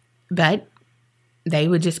 But they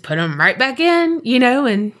would just put them right back in, you know,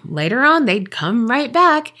 and later on they'd come right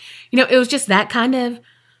back. You know, it was just that kind of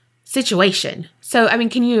situation. So, I mean,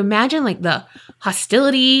 can you imagine like the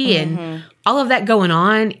hostility and all of that going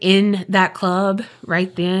on in that club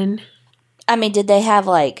right then? I mean, did they have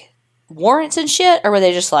like warrants and shit, or were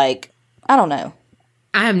they just like, I don't know?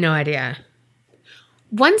 I have no idea.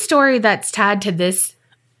 One story that's tied to this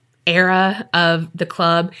era of the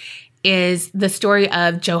club is the story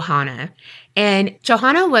of Johanna. And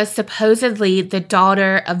Johanna was supposedly the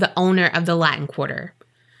daughter of the owner of the Latin Quarter.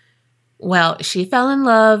 Well, she fell in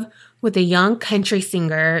love with a young country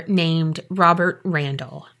singer named Robert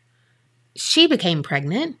Randall. She became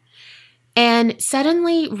pregnant, and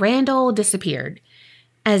suddenly Randall disappeared,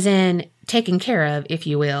 as in taken care of, if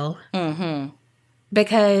you will.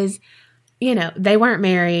 Because, you know, they weren't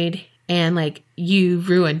married, and like, you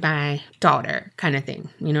ruined my daughter kind of thing.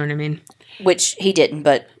 You know what I mean? Which he didn't,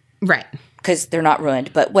 but... Right. Because they're not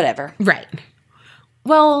ruined, but whatever. Right.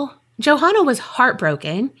 Well, Johanna was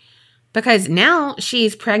heartbroken because now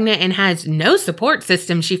she's pregnant and has no support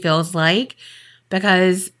system, she feels like,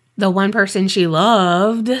 because the one person she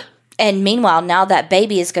loved. And meanwhile, now that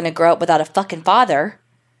baby is going to grow up without a fucking father.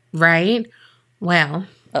 Right? Well.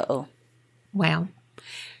 Uh-oh. Well.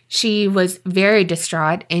 She was very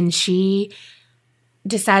distraught and she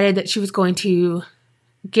decided that she was going to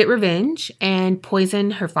get revenge and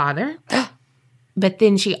poison her father. But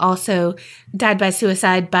then she also died by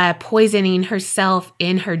suicide by poisoning herself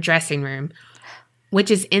in her dressing room,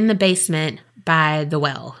 which is in the basement by the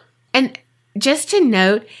well. And just to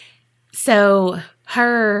note, so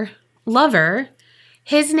her lover,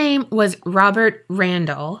 his name was Robert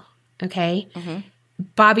Randall, okay?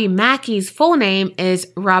 Bobby Mackey's full name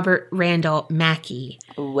is Robert Randall Mackey.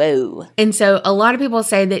 Whoa. And so a lot of people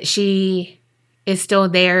say that she is still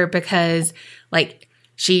there because, like,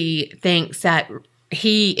 she thinks that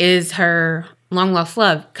he is her long-lost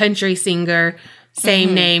love, country singer,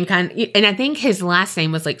 same name, kind of, and I think his last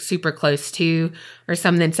name was, like, super close to or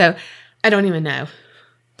something. So I don't even know.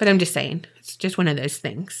 But I'm just saying. It's just one of those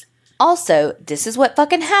things. Also, this is what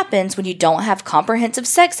fucking happens when you don't have comprehensive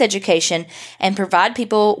sex education and provide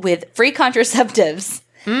people with free contraceptives.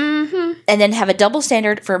 And then have a double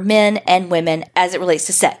standard for men and women as it relates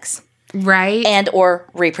to sex. Right. And or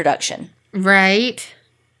reproduction. Right.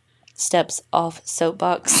 Steps off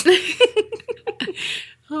soapbox.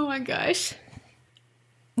 Oh my gosh.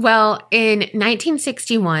 Well, in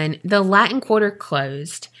 1961, the Latin Quarter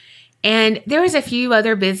closed, And there was a few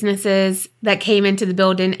other businesses that came into the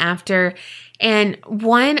building after. And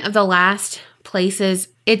one of the last places,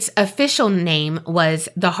 its official name was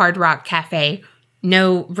the Hard Rock Cafe.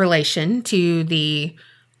 No relation to the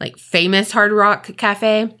famous Hard Rock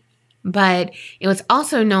Cafe. But it was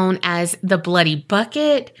also known as the Bloody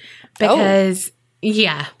Bucket because,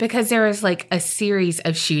 because there was a series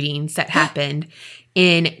of shootings that happened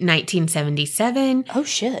in 1977. Oh,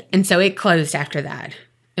 shit. And so it closed after that.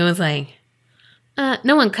 It was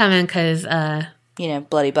no one coming because,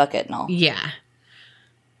 Bloody Bucket and all. Yeah.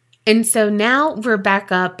 And so now we're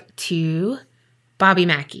back up to Bobby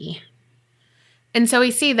Mackey. And so we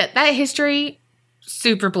see that history,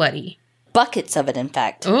 super bloody. Buckets of it, in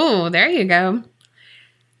fact. Oh, there you go.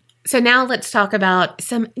 So now let's talk about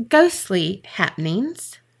some ghostly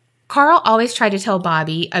happenings. Carl always tried to tell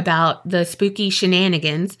Bobby about the spooky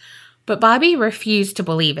shenanigans, but Bobby refused to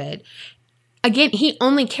believe it. Again, he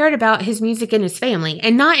only cared about his music and his family,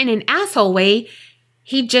 and not in an asshole way.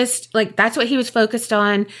 He just, that's what he was focused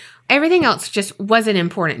on. Everything else just wasn't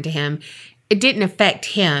important to him. It didn't affect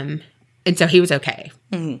him, and so he was okay.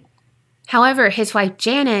 Mm-hmm. However, his wife,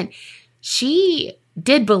 Janet, she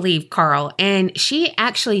did believe Carl, and she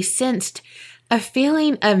actually sensed a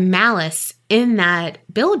feeling of malice in that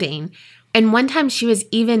building. And one time she was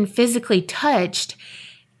even physically touched,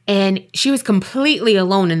 and she was completely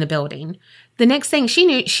alone in the building. The next thing she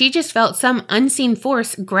knew, she just felt some unseen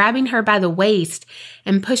force grabbing her by the waist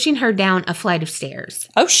and pushing her down a flight of stairs.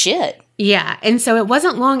 Oh, shit. Yeah, and so it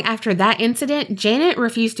wasn't long after that incident, Janet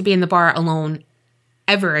refused to be in the bar alone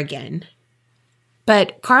ever again.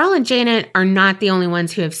 But Carl and Janet are not the only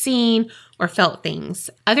ones who have seen or felt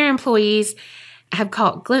things. Other employees have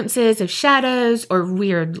caught glimpses of shadows or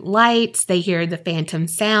weird lights. They hear the phantom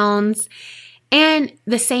sounds and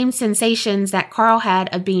the same sensations that Carl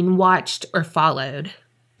had of being watched or followed.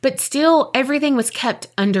 But still, everything was kept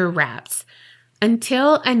under wraps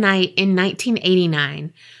until a night in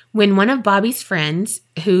 1989 when one of Bobby's friends,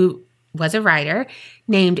 who was a writer,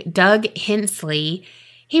 named Doug Hensley,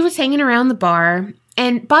 he was hanging around the bar,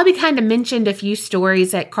 and Bobby kind of mentioned a few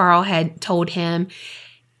stories that Carl had told him,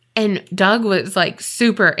 and Doug was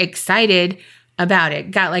super excited about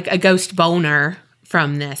it, got a ghost boner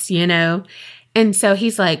from this, And so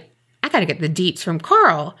he's like, I got to get the deets from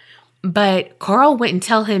Carl. But Carl wouldn't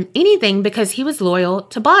tell him anything because he was loyal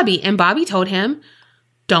to Bobby, and Bobby told him,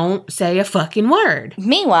 don't say a fucking word.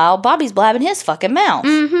 Meanwhile, Bobby's blabbing his fucking mouth.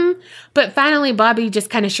 Mm-hmm. But finally, Bobby just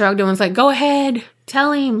kind of shrugged and was like, go ahead,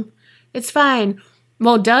 tell him. It's fine.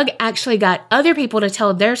 Well, Doug actually got other people to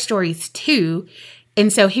tell their stories too.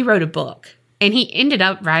 And so he wrote a book. And he ended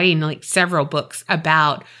up writing several books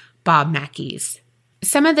about Bob Mackey's.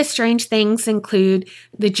 Some of the strange things include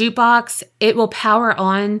the jukebox. It will power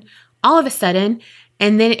on all of a sudden,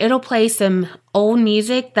 and then it'll play some old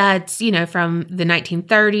music that's, from the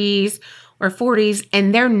 1930s or 40s,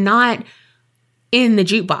 and they're not in the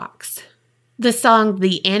jukebox. The song,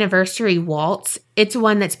 The Anniversary Waltz, it's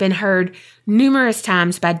one that's been heard numerous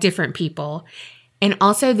times by different people. And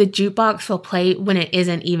also the jukebox will play when it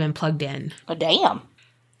isn't even plugged in. Oh, damn.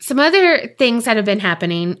 Some other things that have been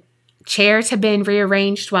happening, chairs have been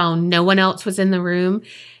rearranged while no one else was in the room.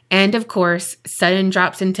 And of course, sudden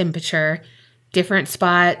drops in temperature, different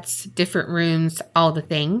spots, different rooms, all the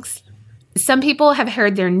things. Some people have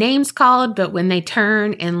heard their names called, but when they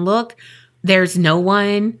turn and look, there's no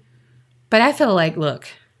one. But I feel look,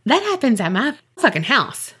 that happens at my fucking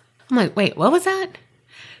house. I'm like, wait, what was that?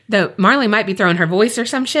 Though Marley might be throwing her voice or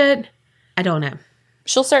some shit. I don't know.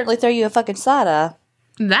 She'll certainly throw you a fucking side-eye.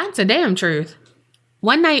 That's a damn truth.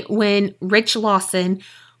 One night when Rich Lawson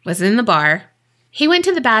was in the bar, he went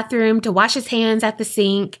to the bathroom to wash his hands at the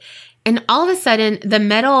sink, and all of a sudden, the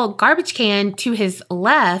metal garbage can to his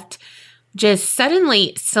left just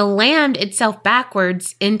suddenly slammed itself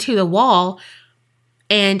backwards into the wall.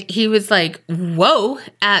 And he was like, whoa,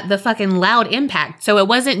 at the fucking loud impact. So it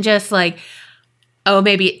wasn't just oh,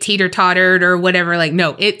 maybe it teeter-tottered or whatever.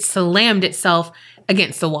 No, it slammed itself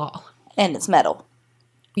against the wall. And it's metal.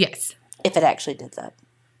 Yes. If it actually did that.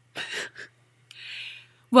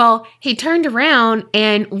 Well, he turned around,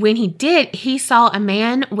 and when he did, he saw a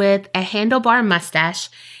man with a handlebar mustache.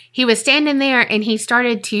 He was standing there, and he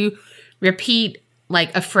started to repeat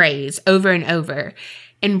a phrase over and over.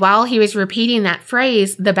 And while he was repeating that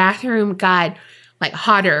phrase, the bathroom got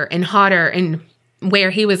hotter and hotter, and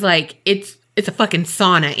where he was it's a fucking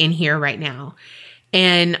sauna in here right now.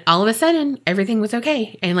 And all of a sudden, everything was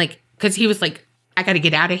okay. And because he was I got to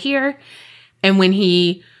get out of here. And when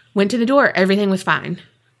he went to the door, everything was fine.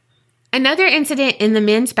 Another incident in the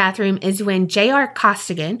men's bathroom is when J.R.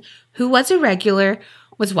 Costigan, who was a regular,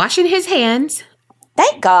 was washing his hands.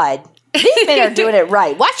 Thank God. These men are doing it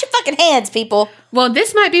right. Wash your fucking hands, people. Well,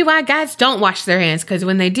 this might be why guys don't wash their hands, because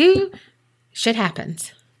when they do, shit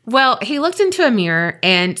happens. Well, he looked into a mirror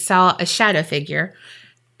and saw a shadow figure,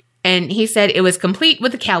 and he said it was complete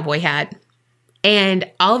with a cowboy hat.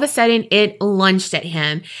 And all of a sudden, it lunged at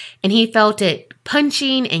him, and he felt it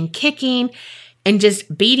punching and kicking and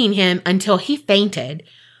just beating him until he fainted.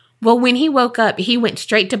 Well, when he woke up, he went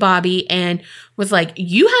straight to Bobby and was like,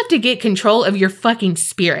 you have to get control of your fucking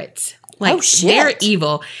spirits. Like, oh, shit. They're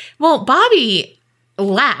evil. Well, Bobby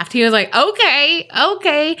laughed. He was like,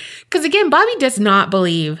 okay. Because again, Bobby does not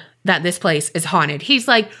believe that this place is haunted. He's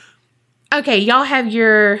like, okay, y'all have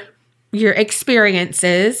your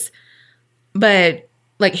experiences, but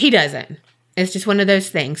like he doesn't. It's just one of those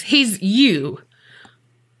things. He's you.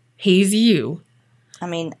 I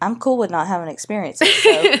mean, I'm cool with not having experiences.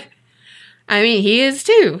 So. I mean, he is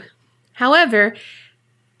too. However,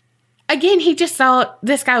 again, he just thought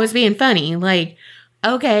this guy was being funny. Like,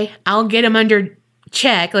 okay, I'll get him under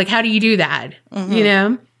check. Like, how do you do that? Mm-hmm. You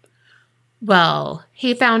know? Well,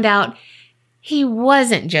 he found out he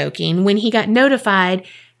wasn't joking when he got notified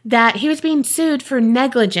that he was being sued for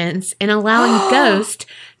negligence in allowing Ghost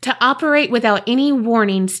to operate without any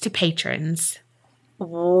warnings to patrons.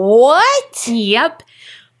 What? Yep.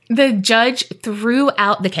 The judge threw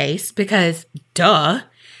out the case because, duh.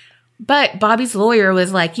 But Bobby's lawyer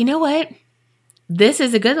was like, you know what? This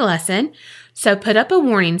is a good lesson. So put up a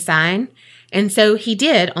warning sign. And so he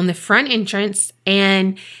did on the front entrance.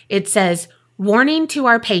 And it says, warning to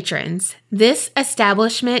our patrons. This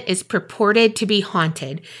establishment is purported to be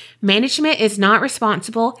haunted. Management is not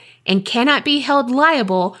responsible and cannot be held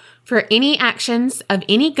liable for any actions of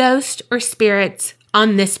any ghost or spirits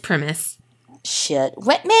on this premise. Shit.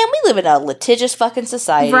 What, man, we live in a litigious fucking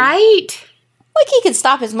society. Right? Like he can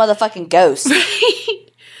stop his motherfucking ghost.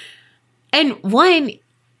 Right? And one,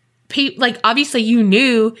 like, obviously you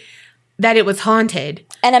knew that it was haunted.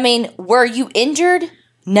 And I mean, were you injured?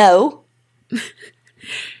 No.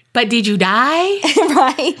 But did you die?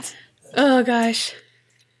 Right. Oh, gosh.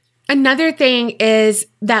 Another thing is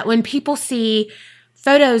that when people see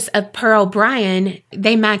photos of Pearl Bryan,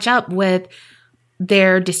 they match up with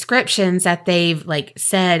their descriptions that they've like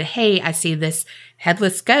said, hey, I see this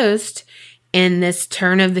headless ghost in this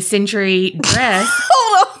turn of the century dress.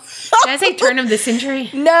 Hold on. Did I say turn of the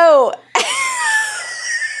century? No.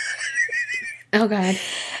 Oh, God.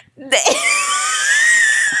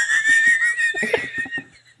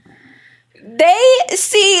 They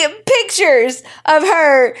see pictures of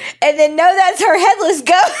her and then know that's her headless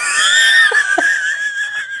ghost.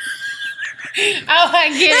 Oh, I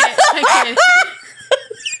get it.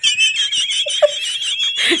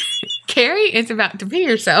 Carrie is about to pee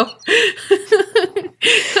herself.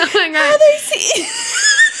 Oh, my God. They see.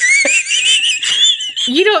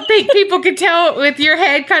 You don't think people could tell with your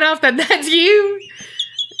head cut off that that's you?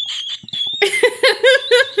 I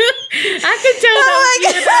could tell that was you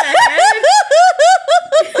without a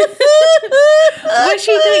head. What'd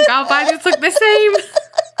she think? All bodies look the same?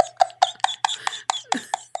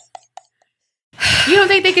 You don't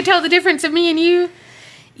think they could tell the difference of me and you?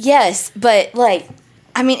 Yes, but like,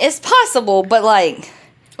 I mean, it's possible, but like...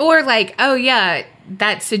 Or like, oh yeah,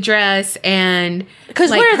 that's a dress and... Because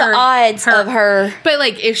like, what are the odds of her... But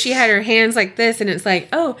like, if she had her hands like this and it's like,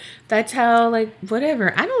 oh, that's how, like,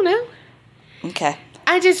 whatever. I don't know. Okay.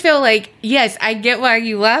 I just feel like, yes, I get why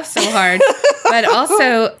you laugh so hard, but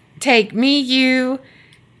also take me, you,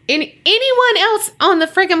 and anyone else on the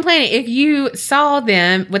freaking planet. If you saw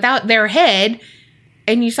them without their head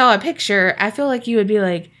and you saw a picture, I feel like you would be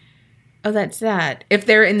like, oh, that's that. If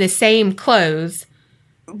they're in the same clothes.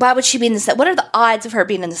 Why would she be in the same... What are the odds of her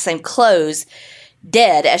being in the same clothes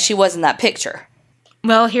dead as she was in that picture?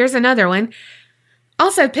 Well, here's another one.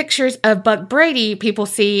 Also, pictures of Buck Brady people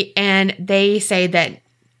see, and they say that,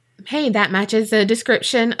 hey, that matches the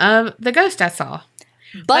description of the ghost I saw.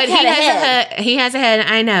 Buck had a head. He has a head,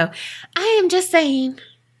 I know. I am just saying,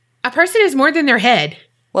 a person is more than their head.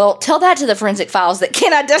 Well, tell that to the forensic files that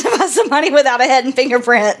can't identify somebody without a head and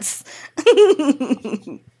fingerprints.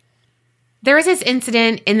 There was this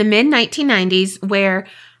incident in the mid-1990s where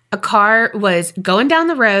a car was going down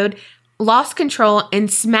the road, lost control,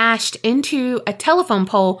 and smashed into a telephone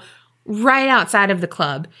pole right outside of the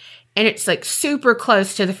club. And it's like super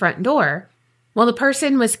close to the front door. Well, the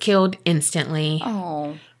person was killed instantly.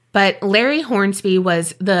 Oh. But Larry Hornsby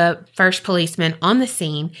was the first policeman on the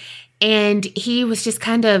scene. And he was just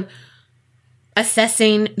kind of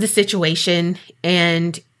assessing the situation.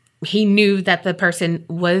 And he knew that the person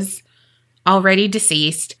was already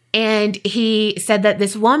deceased. And he said that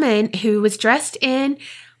this woman who was dressed in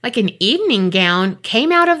like an evening gown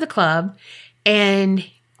came out of the club and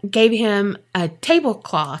gave him a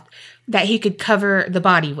tablecloth that he could cover the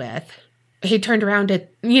body with. He turned around to,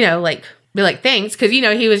 be like, thanks. Because,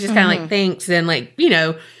 he was just kind of like, thanks. And like,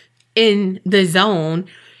 in the zone,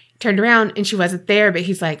 turned around and she wasn't there. But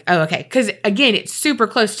he's like, oh, okay. Because again, it's super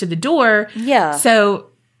close to the door. Yeah. So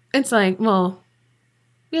it's like, well,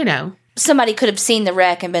 somebody could have seen the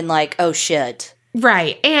wreck and been like, oh, shit.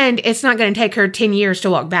 Right. And it's not going to take her 10 years to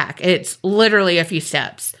walk back. It's literally a few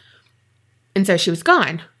steps. And so she was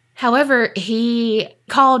gone. However, he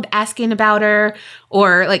called asking about her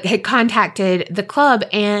or like had contacted the club,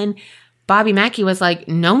 and Bobby Mackey was like,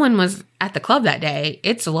 no one was at the club that day.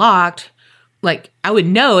 It's locked. Like, I would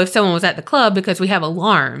know if someone was at the club because we have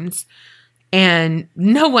alarms, and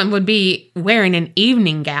no one would be wearing an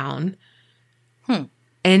evening gown.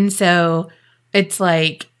 And so it's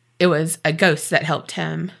like it was a ghost that helped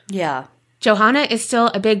him. Yeah. Johanna is still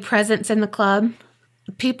a big presence in the club.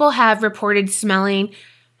 People have reported smelling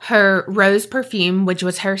her rose perfume, which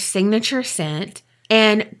was her signature scent.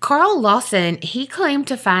 And Carl Lawson, he claimed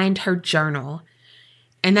to find her journal.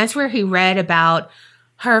 And that's where he read about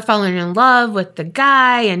her falling in love with the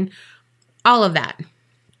guy and all of that.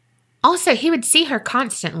 Also, he would see her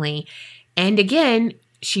constantly. And again,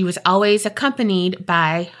 she was always accompanied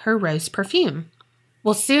by her rose perfume.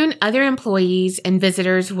 Well, soon other employees and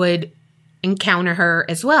visitors would encounter her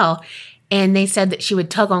as well. And they said that she would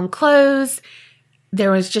tug on clothes.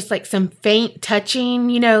 There was just like some faint touching,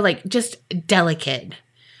 like just delicate.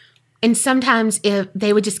 And sometimes if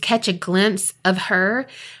they would just catch a glimpse of her,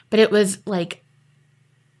 but it was like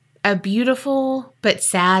a beautiful but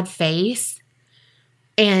sad face.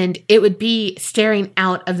 And it would be staring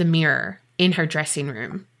out of the mirror in her dressing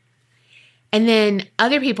room. And then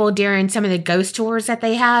other people during some of the ghost tours that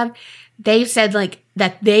they have, they've said like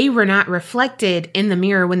that they were not reflected in the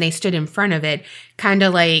mirror when they stood in front of it. Kind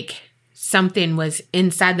of like something was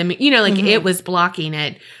inside the mirror, it was blocking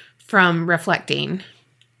it from reflecting.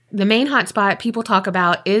 The main hotspot people talk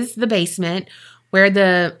about is the basement where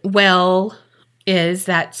the well is,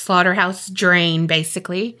 that slaughterhouse drain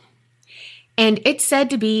basically. And it's said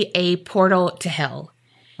to be a portal to hell.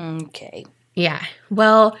 Okay. Yeah.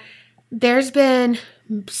 Well, there's been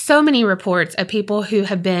so many reports of people who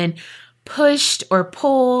have been pushed or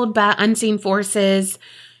pulled by unseen forces.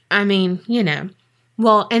 I mean,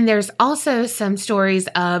 Well, and there's also some stories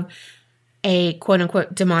of a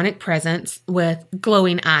quote-unquote demonic presence with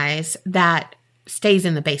glowing eyes that stays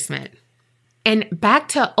in the basement. And back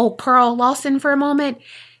to old Carl Lawson for a moment,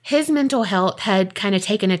 his mental health had kind of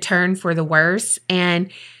taken a turn for the worse,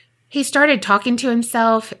 and he started talking to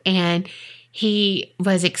himself, and he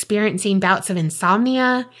was experiencing bouts of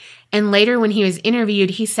insomnia. And later when he was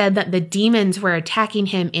interviewed, he said that the demons were attacking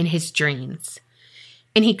him in his dreams.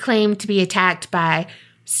 And he claimed to be attacked by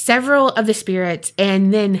several of the spirits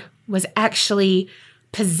and then was actually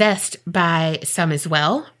possessed by some as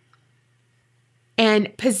well.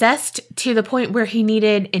 And possessed to the point where he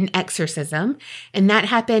needed an exorcism. And that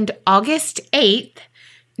happened August 8th,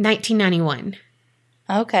 1991.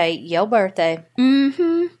 Okay, your birthday.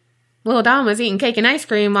 Mm-hmm. Little Don was eating cake and ice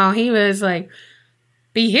cream while he was like,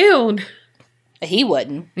 be healed. He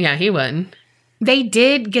wouldn't. Yeah, he wouldn't. They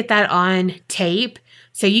did get that on tape,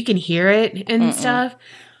 so you can hear it and stuff.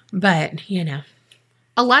 But,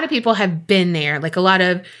 a lot of people have been there. Like a lot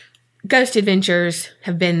of ghost adventures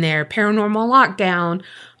have been there. Paranormal Lockdown,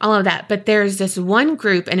 all of that. But there's this one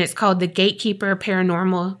group, and it's called the Gatekeeper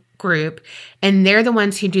Paranormal Group. And they're the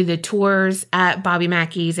ones who do the tours at Bobby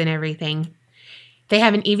Mackey's and everything. They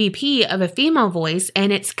have an EVP of a female voice,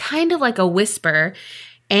 and it's kind of like a whisper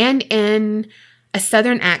and in a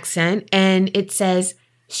southern accent. And it says,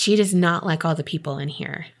 she does not like all the people in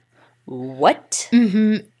here. What?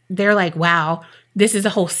 Mm-hmm. They're like, wow, this is a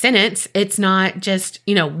whole sentence. It's not just,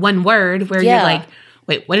 one word where you're like,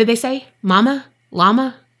 wait, what did they say? Mama,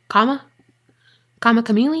 llama, comma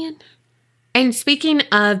chameleon? And speaking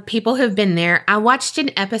of people who've been there, I watched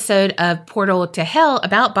an episode of Portal to Hell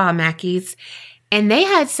about Bob Mackey's, and they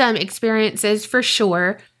had some experiences for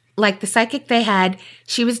sure. Like the psychic they had,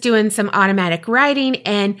 she was doing some automatic writing,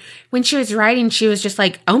 and when she was writing, she was just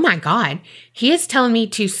like, oh my God, he is telling me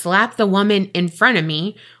to slap the woman in front of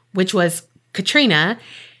me, which was Katrina,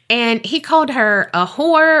 and he called her a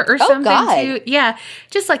whore or something too. Yeah,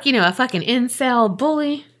 just like, a fucking incel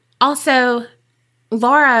bully. Also,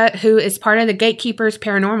 Laura, who is part of the Gatekeepers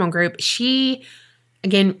Paranormal Group, she,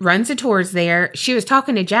 again, runs the tours there. She was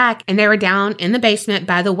talking to Jack, and they were down in the basement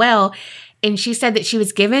by the well, And she said that she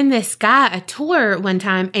was giving this guy a tour one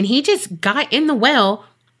time, and he just got in the well,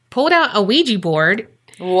 pulled out a Ouija board.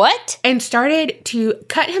 What? And started to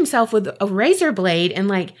cut himself with a razor blade and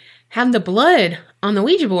like have the blood on the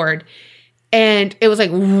Ouija board. And it was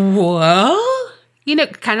like, whoa? You know,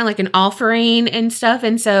 kind of like an offering and stuff.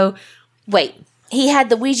 And so. Wait, he had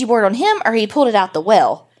the Ouija board on him or he pulled it out the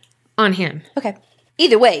well? On him. Okay.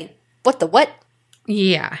 Either way, what the what?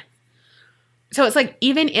 Yeah. So it's like,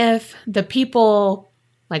 even if the people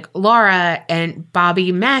like Laura and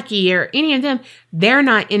Bobby Mackey or any of them, they're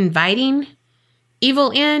not inviting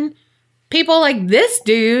evil in, people like this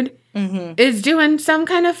dude is doing some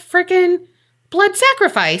kind of freaking blood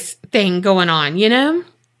sacrifice thing going on, you know?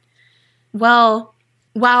 Well,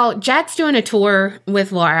 while Jack's doing a tour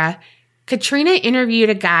with Laura, Katrina interviewed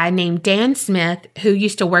a guy named Dan Smith who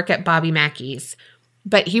used to work at Bobby Mackey's,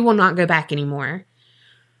 but he will not go back anymore.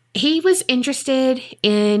 He was interested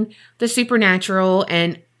in the supernatural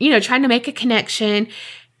and, you know, trying to make a connection.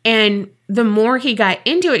 And the more he got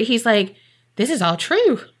into it, he's like, this is all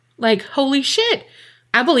true. Like, holy shit.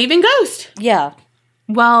 I believe in ghosts. Yeah.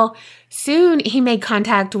 Well, soon he made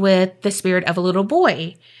contact with the spirit of a little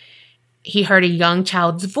boy. He heard a young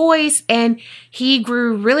child's voice and he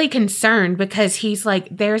grew really concerned because he's like,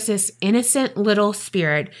 there's this innocent little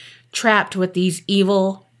spirit trapped with these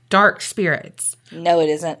evil, dark spirits. No, it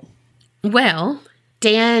isn't. Well,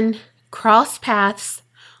 Dan crossed paths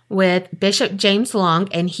with Bishop James Long,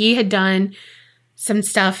 and he had done some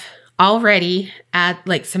stuff already at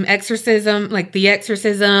like some exorcism, like the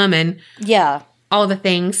exorcism and yeah, all the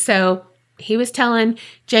things. So he was telling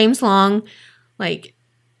James Long, like,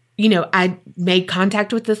 you know, I made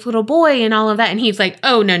contact with this little boy and all of that. And he's like,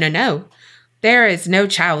 oh, no. There is no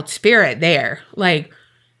child spirit there. Like,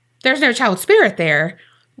 there's no child spirit there.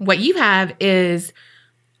 What you have is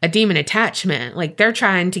a demon attachment. Like, they're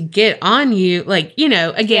trying to get on you. Like, you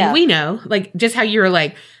know, again, we know, like, just how you were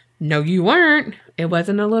like, no, you weren't. It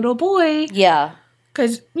wasn't a little boy. Yeah.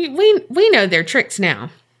 Because we know their tricks now.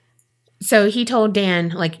 So he told Dan,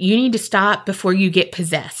 like, you need to stop before you get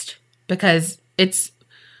possessed. Because it's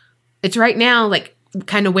right now, like,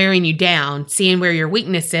 kind of wearing you down, seeing where your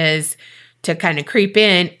weakness is to kind of creep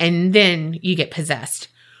in, and then you get possessed.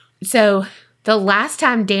 So the last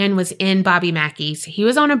time Dan was in Bobby Mackey's, he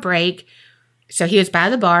was on a break. So he was by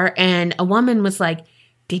the bar, and a woman was like,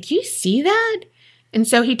 did you see that? And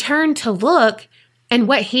so he turned to look, and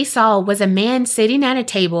what he saw was a man sitting at a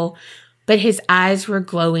table, but his eyes were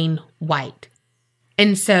glowing white.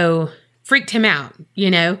 And so freaked him out, you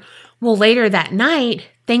know? Well, later that night,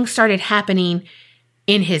 things started happening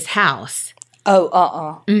in his house.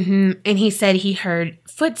 Oh, And he said he heard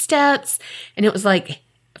footsteps, and it was like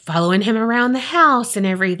following him around the house and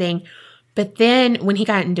everything. But then when he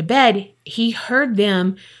got into bed, he heard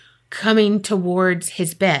them coming towards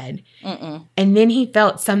his bed. And then he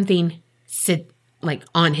felt something sit like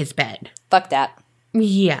on his bed. Fuck that.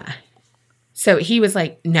 Yeah. So he was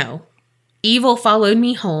like, no. Evil followed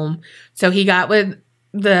me home. So he got with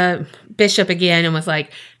the bishop again and was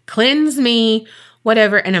like, cleanse me,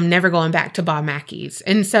 whatever, and I'm never going back to Bob Mackey's.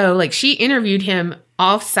 And so, like, she interviewed him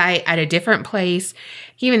off-site at a different place.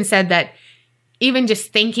 He even said that even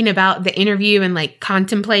just thinking about the interview and, like,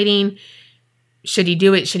 contemplating, should he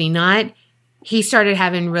do it, should he not, he started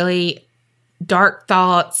having really dark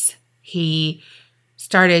thoughts. He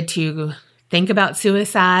started to think about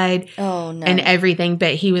suicide and everything.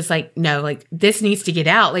 But he was like, no, like, this needs to get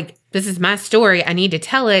out. Like, this is my story. I need to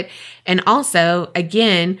tell it. And also,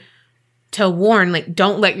 again, to warn, like,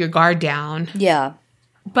 don't let your guard down. Yeah.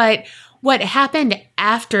 But what happened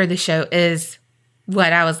after the show is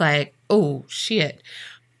what I was like, oh, shit.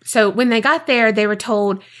 So when they got there, they were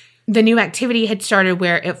told the new activity had started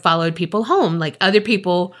where it followed people home. Like, other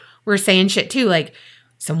people were saying shit too. Like,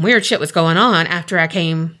 some weird shit was going on after I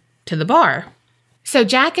came to the bar. So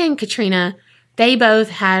Jack and Katrina, they both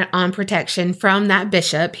had on protection from that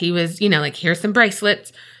bishop. He was, you know, like, here's some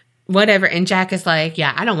bracelets, whatever. And Jack is like,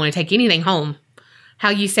 yeah, I don't want to take anything home. How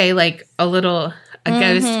you say, like, a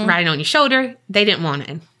ghost riding on your shoulder. They didn't want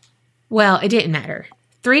it. Well, it didn't matter.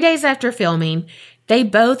 3 days after filming, they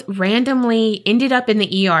both randomly ended up in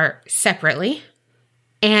the ER separately.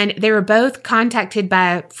 And they were both contacted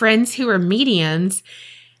by friends who were mediums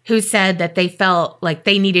who said that they felt like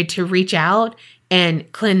they needed to reach out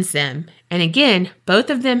and cleanse them. And again, both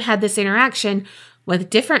of them had this interaction with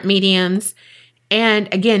different mediums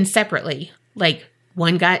and, again, separately. Like,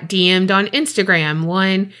 one got DM'd on Instagram,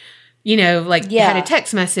 one, you know, like, had a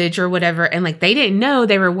text message or whatever. And, like, they didn't know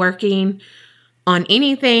they were working on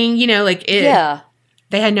anything, you know, like,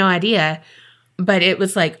 they had no idea. But it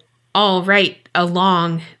was like all right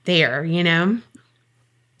along there, you know?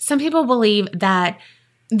 Some people believe that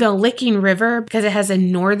the Licking River, because it has a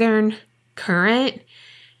northern current,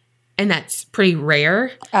 and that's pretty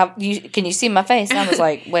rare. Can you see my face? I was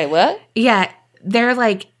like, wait, what? Yeah, they're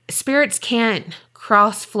like, spirits can't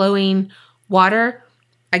cross flowing water.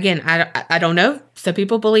 Again, I don't know. Some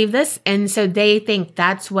people believe this. And so they think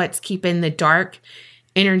that's what's keeping the dark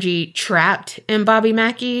energy trapped in Bobby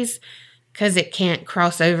Mackey's, because it can't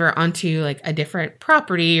cross over onto like a different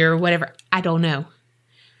property or whatever. I don't know.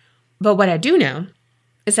 But what I do know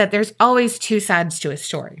is that there's always two sides to a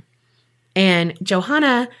story. And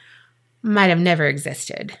Johanna might have never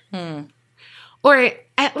existed. Or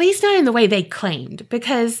at least not in the way they claimed.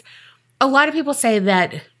 Because a lot of people say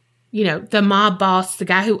that, you know, the mob boss, the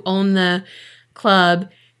guy who owned the club,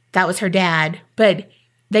 that was her dad. But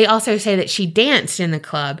they also say that she danced in the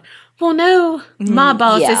club. Well, no mob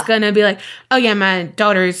boss is going to be like, oh, yeah, my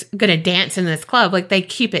daughter's going to dance in this club. Like, they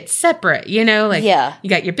keep it separate, you know? Like, you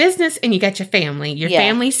got your business and you got your family. Your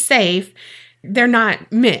family's safe. They're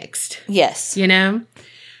not mixed. Yes. You know?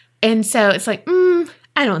 And so it's like,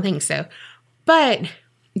 I don't think so. But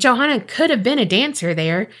Johanna could have been a dancer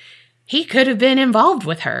there. He could have been involved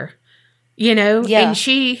with her, you know? Yeah. And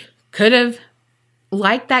she could have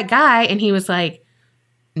liked that guy. And he was like,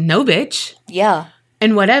 no, bitch. Yeah.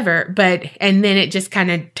 And whatever. And then it just kind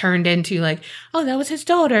of turned into like, oh, that was his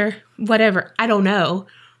daughter. Whatever. I don't know.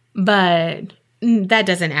 But that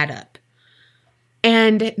doesn't add up.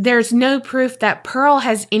 And there's no proof that Pearl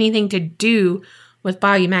has anything to do with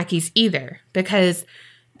Bobby Mackey's either. Because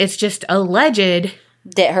it's just alleged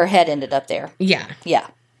that her head ended up there. Yeah. Yeah.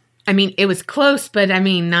 I mean, it was close, but I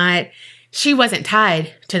mean, she wasn't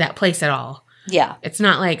tied to that place at all. Yeah. It's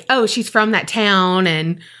not like, oh, she's from that town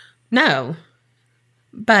and no.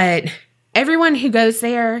 But everyone who goes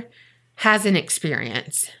there has an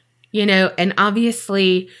experience, you know, and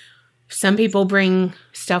obviously some people bring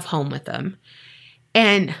stuff home with them.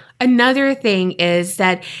 And another thing is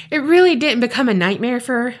that it really didn't become a nightmare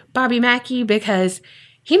for Bobby Mackey because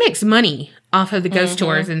he makes money off of the ghost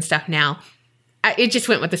tours and stuff now. It just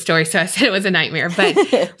went with the story, so I said it was a nightmare.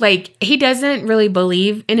 But, like, he doesn't really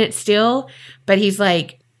believe in it still. But he's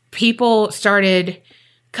like, people started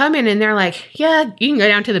coming, and they're like, yeah, you can go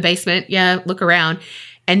down to the basement. Yeah, look around.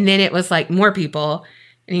 And then it was, like, more people.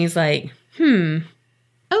 And he's like,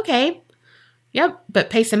 okay. Yep, but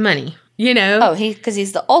pay some money, you know? Oh, because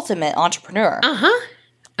he's the ultimate entrepreneur.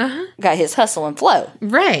 Got his hustle and flow.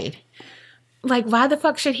 Right. Like, why the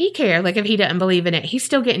fuck should he care? Like, if he doesn't believe in it, he's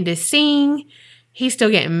still getting to sing. He's still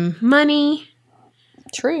getting money.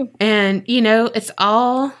 True. And, you know, it's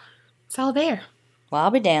all there. Well,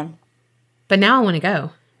 I'll be damned. But now I want to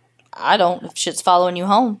go. I don't, if shit's following you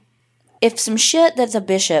home. If some shit that's a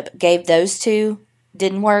bishop gave those two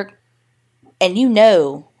didn't work, and you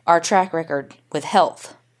know our track record with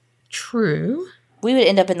health. True. We would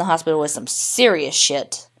end up in the hospital with some serious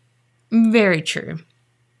shit. Very true.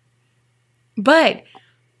 But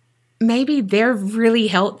maybe they're really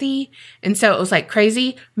healthy, and so it was like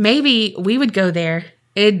crazy. Maybe we would go there,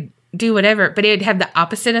 it'd do whatever, but it'd have the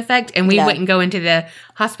opposite effect, and we wouldn't go into the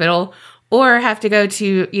hospital or have to go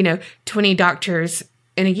to, 20 doctors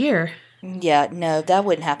in a year. Yeah, no, that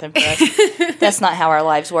wouldn't happen for us. That's not how our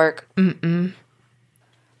lives work.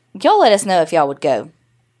 Y'all let us know if y'all would go,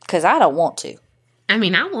 because I don't want to. I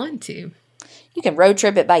mean, I want to. You can road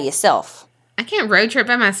trip it by yourself. I can't road trip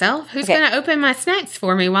by myself. Who's going to open my snacks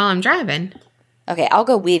for me while I'm driving? Okay, I'll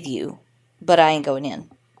go with you, but I ain't going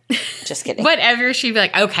in. Just kidding. Whatever. She'd be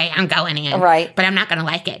like, okay, I'm going in. Right. But I'm not going to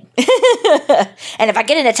like it. And if I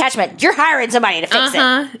get an attachment, you're hiring somebody to fix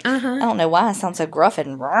it. I don't know why I sound so gruff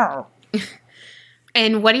and raw.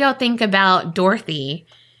 And what do y'all think about Dorothy?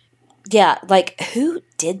 Yeah, like, who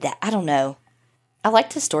did that? I don't know. I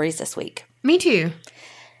liked the stories this week. Me too.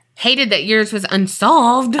 Hated that yours was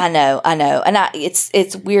unsolved. I know. And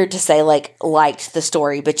it's weird to say, liked the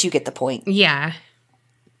story, but you get the point. Yeah.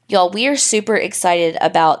 Y'all, we are super excited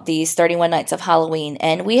about these 31 Nights of Halloween,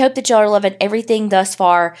 and we hope that y'all are loving everything thus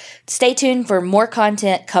far. Stay tuned for more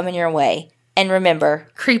content coming your way. And remember,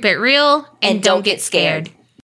 creep it real and don't get scared.